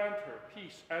graciously grant her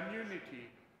peace and unity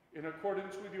in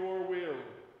accordance with your will,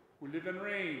 who live and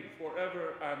reign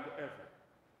forever and ever.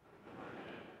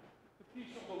 Amen. The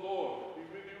peace of the Lord be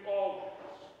with you always.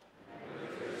 And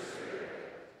with your spirit.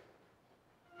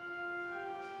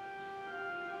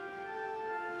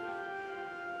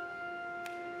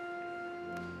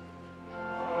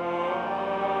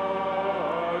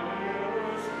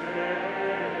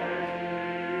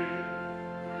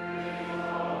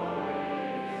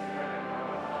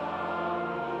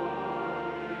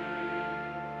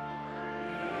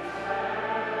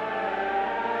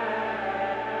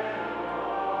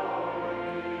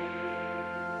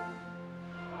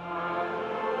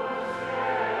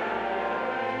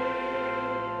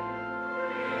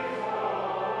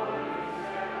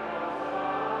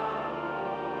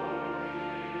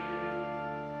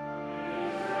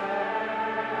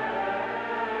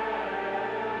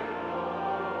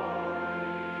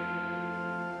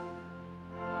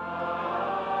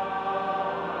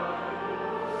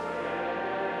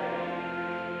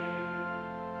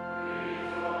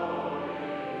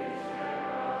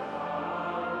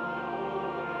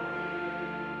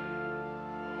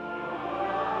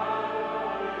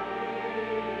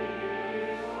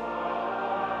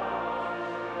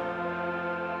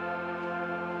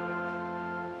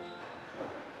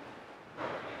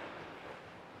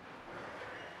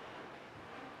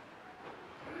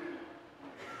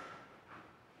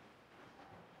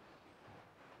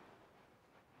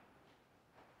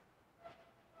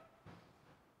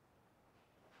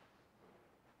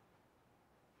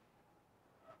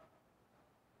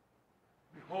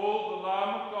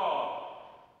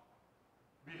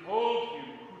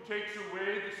 takes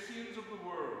away the sins of the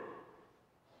world.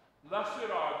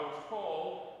 Blessed are those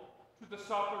called to the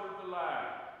supper of the Lamb.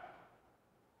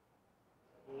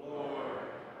 Lord,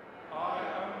 I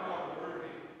am not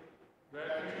worthy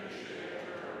that you should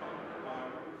enter under my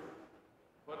roof,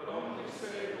 but only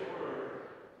say the word,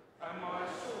 and my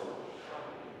soul shall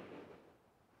be healed.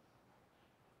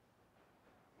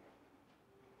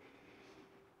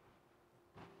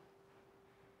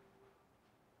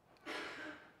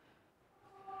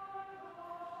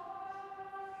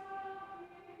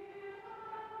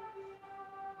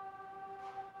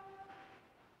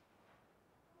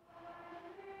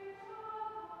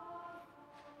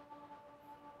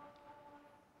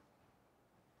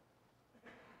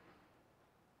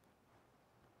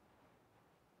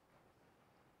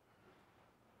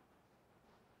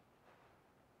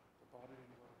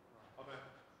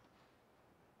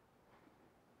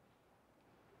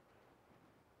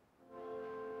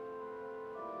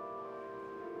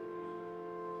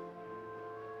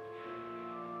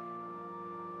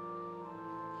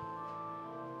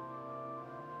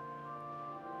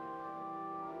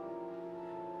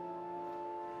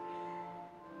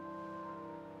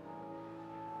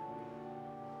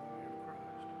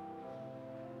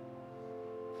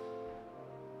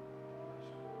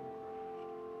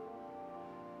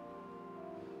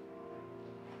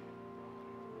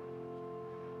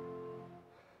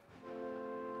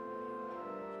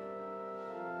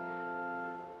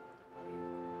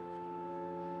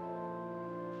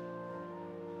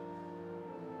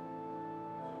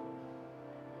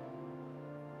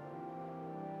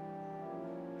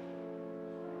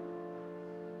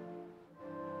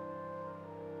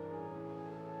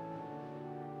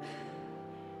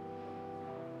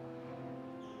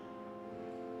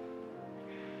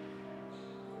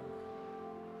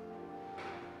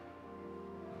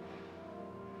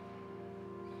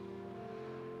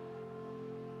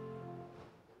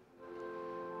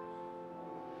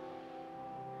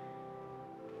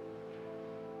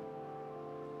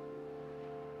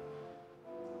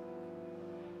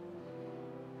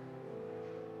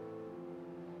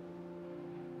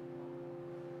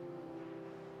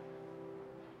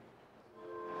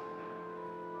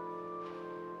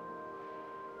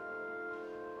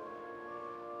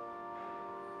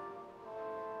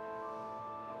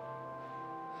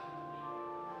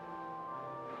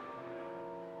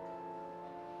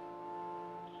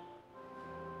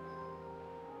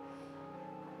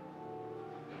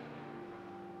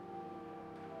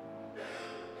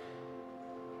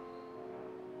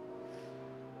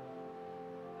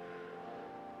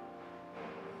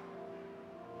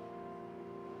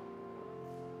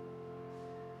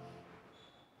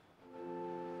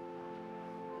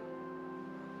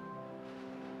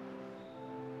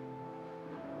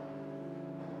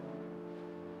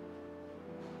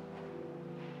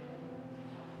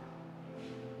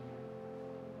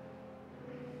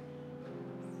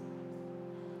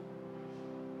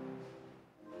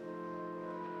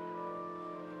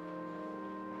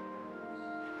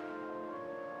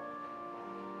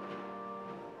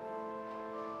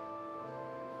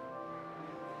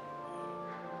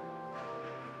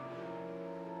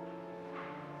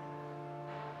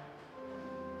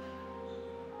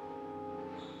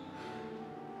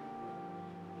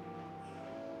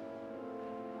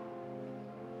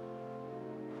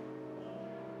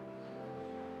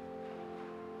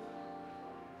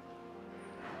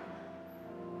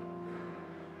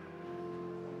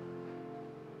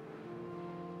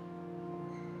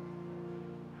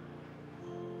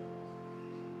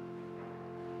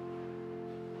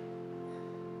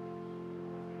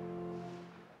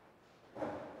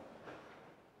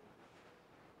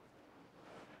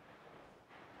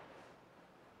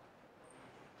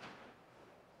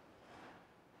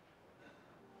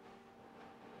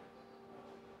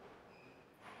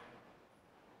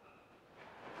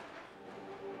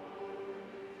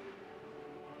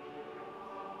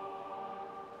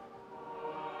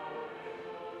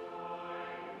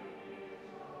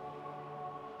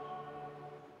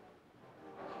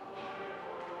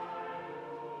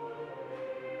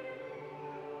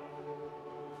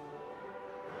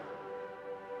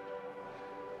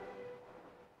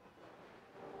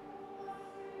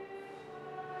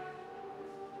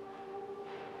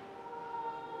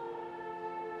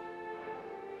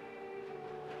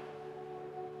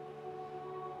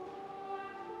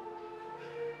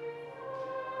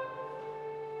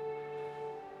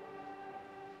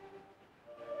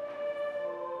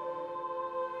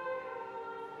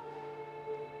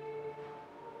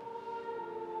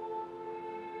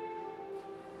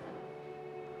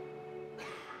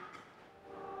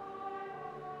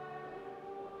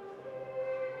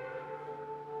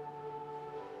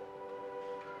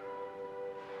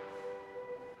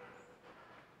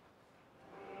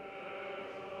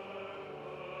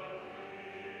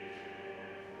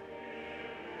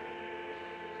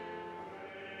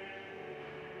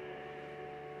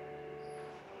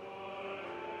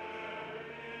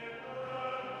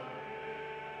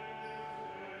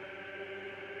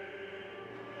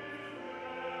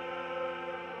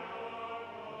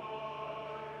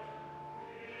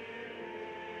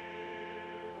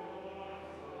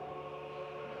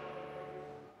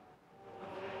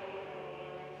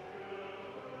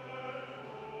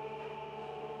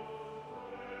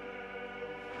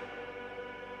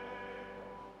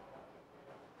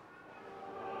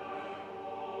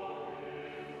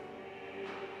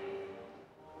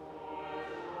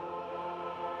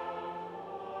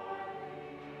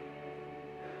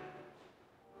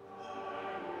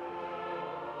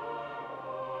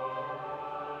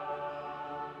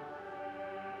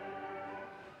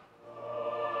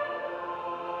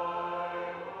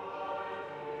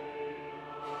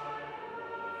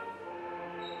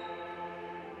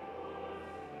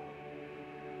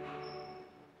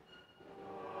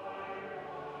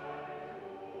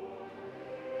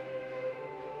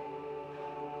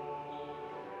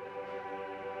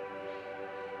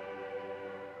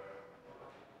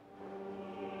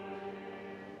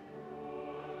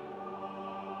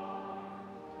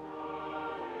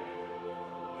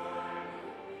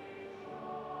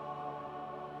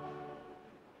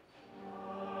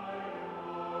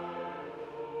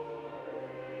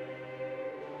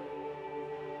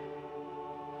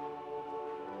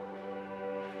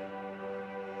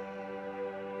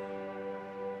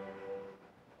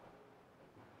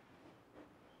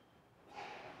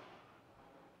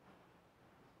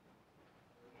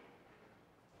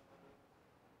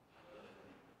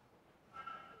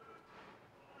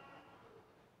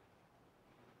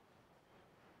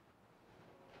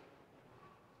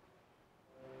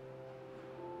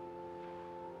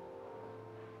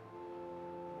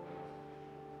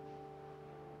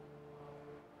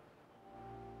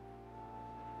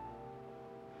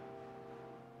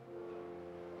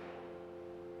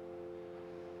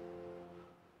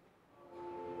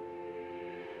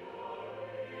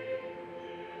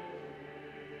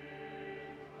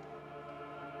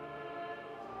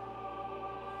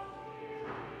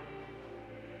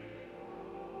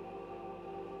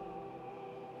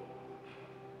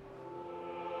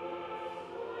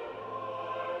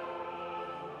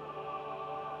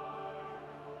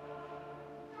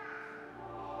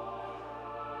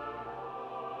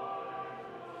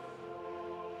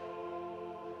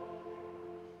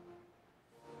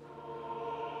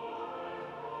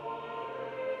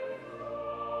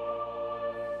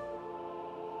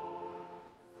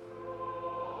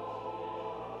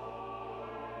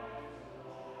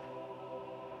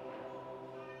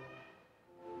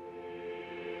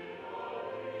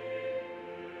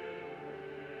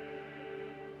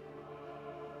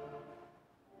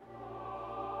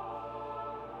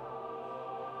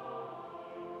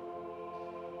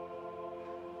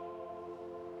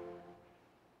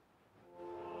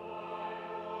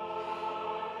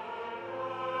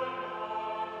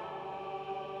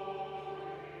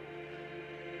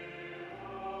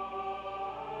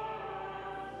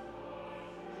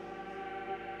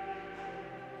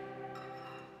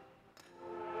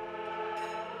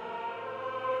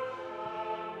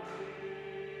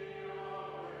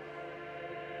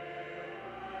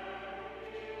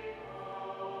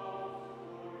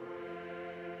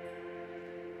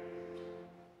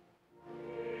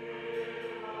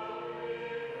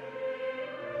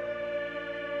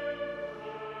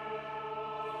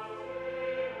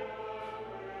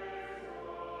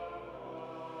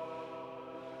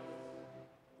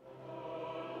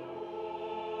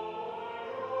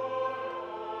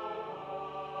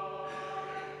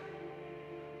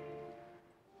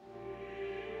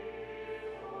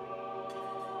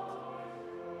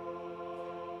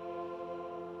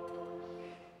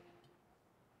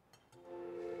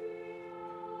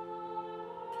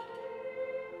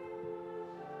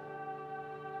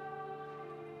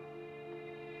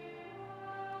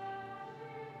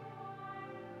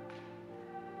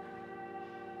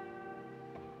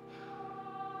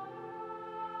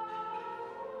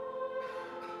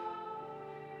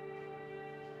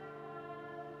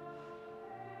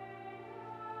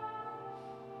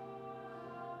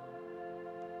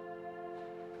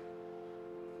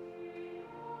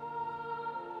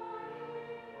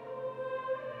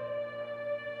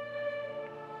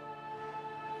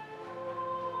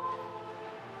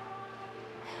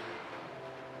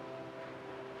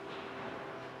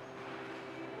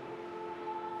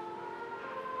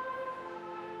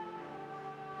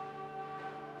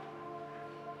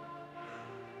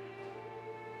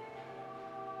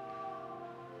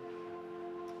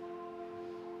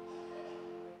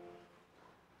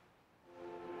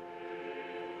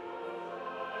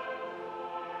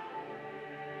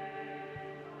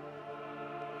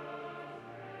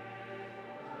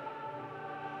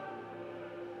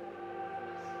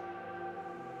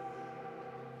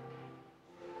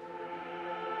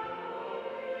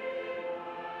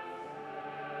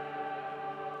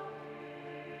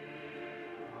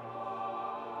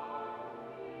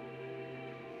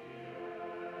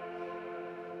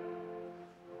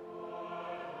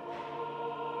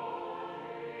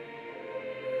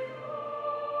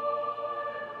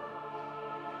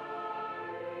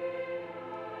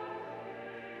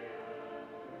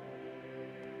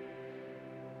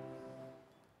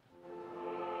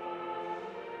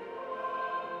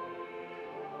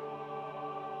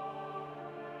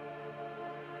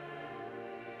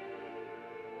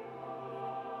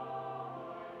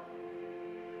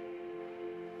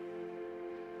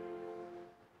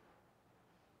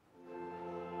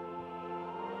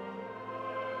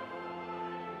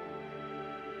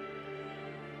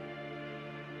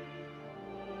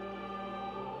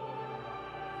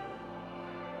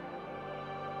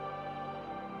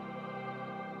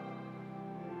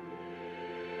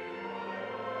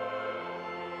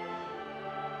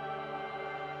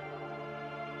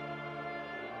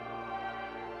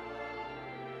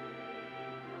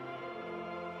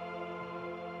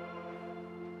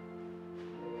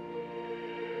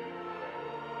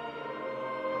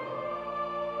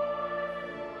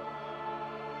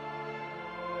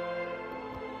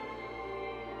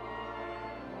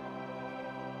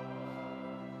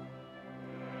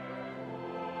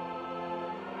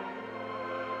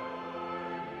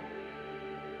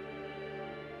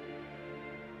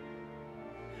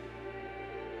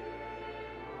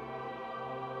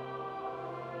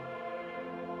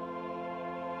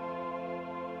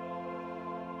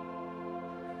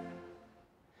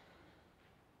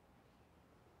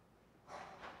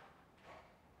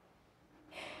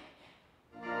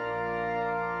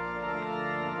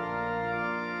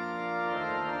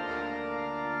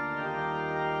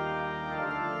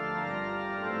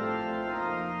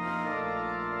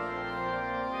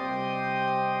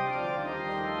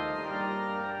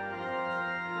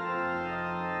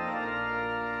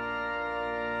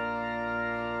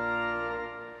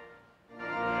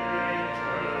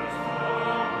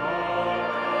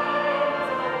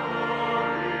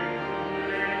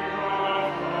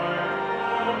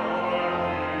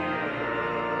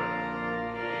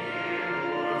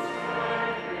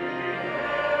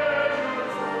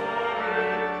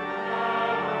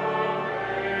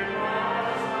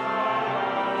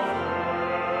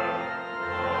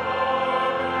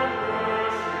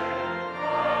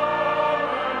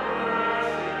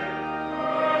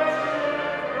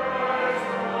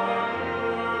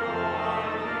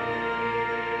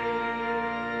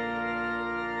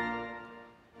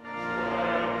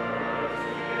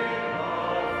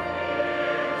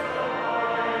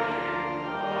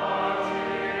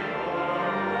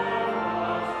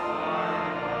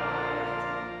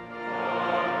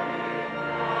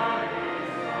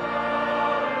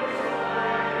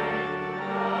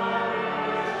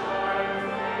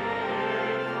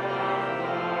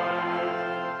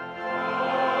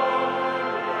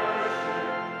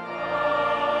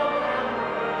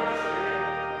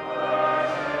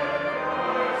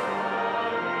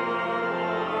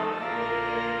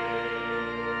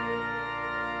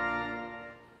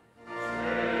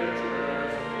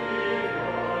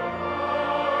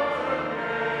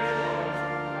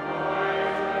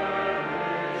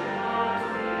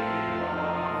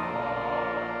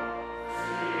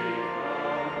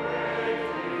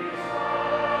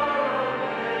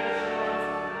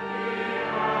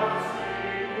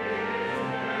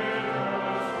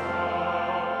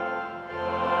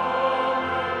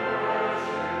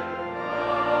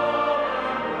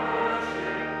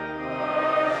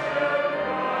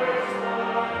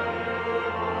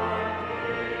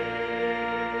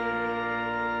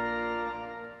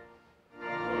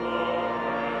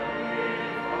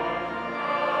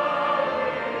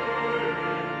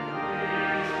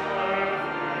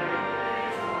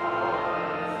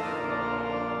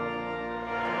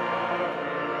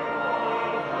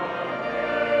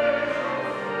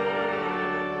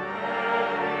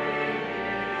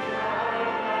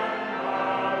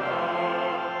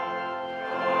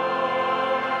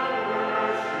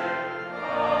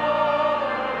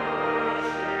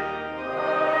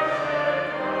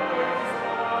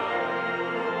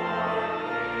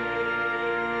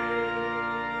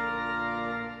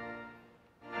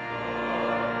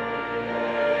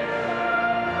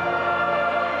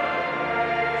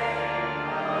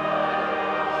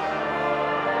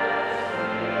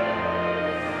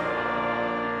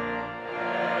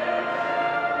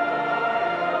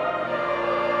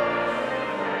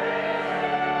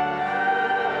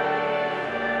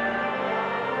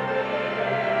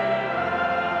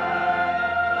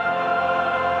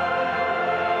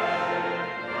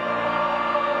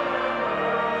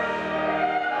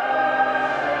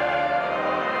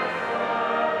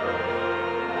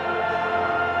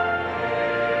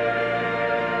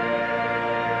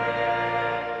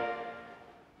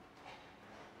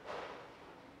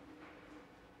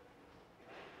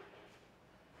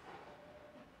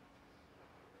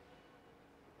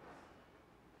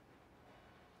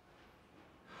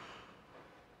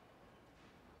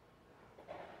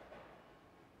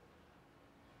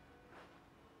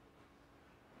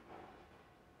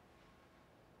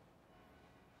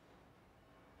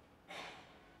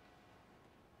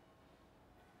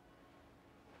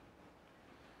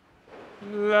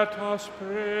 Let us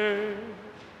pray.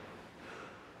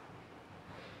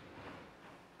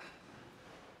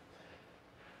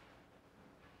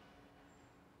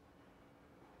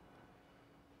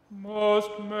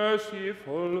 Most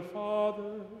merciful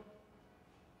Father,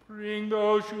 bring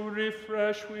those you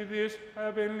refresh with this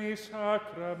heavenly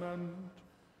sacrament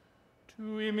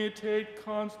to imitate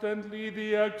constantly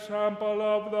the example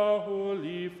of the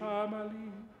Holy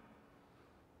Family,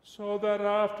 so that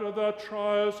after the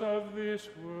trials of this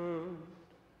world,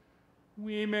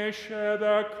 we may share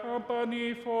their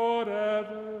company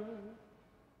forever.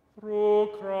 Through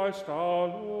Christ our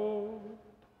Lord.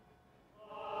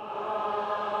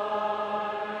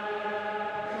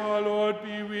 The Lord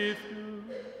be with you.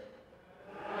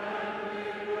 And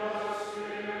with your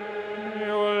spirit.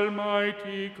 May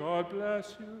Almighty God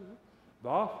bless you,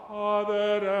 the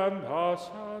Father and the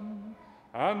Son,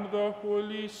 and the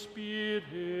Holy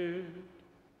Spirit.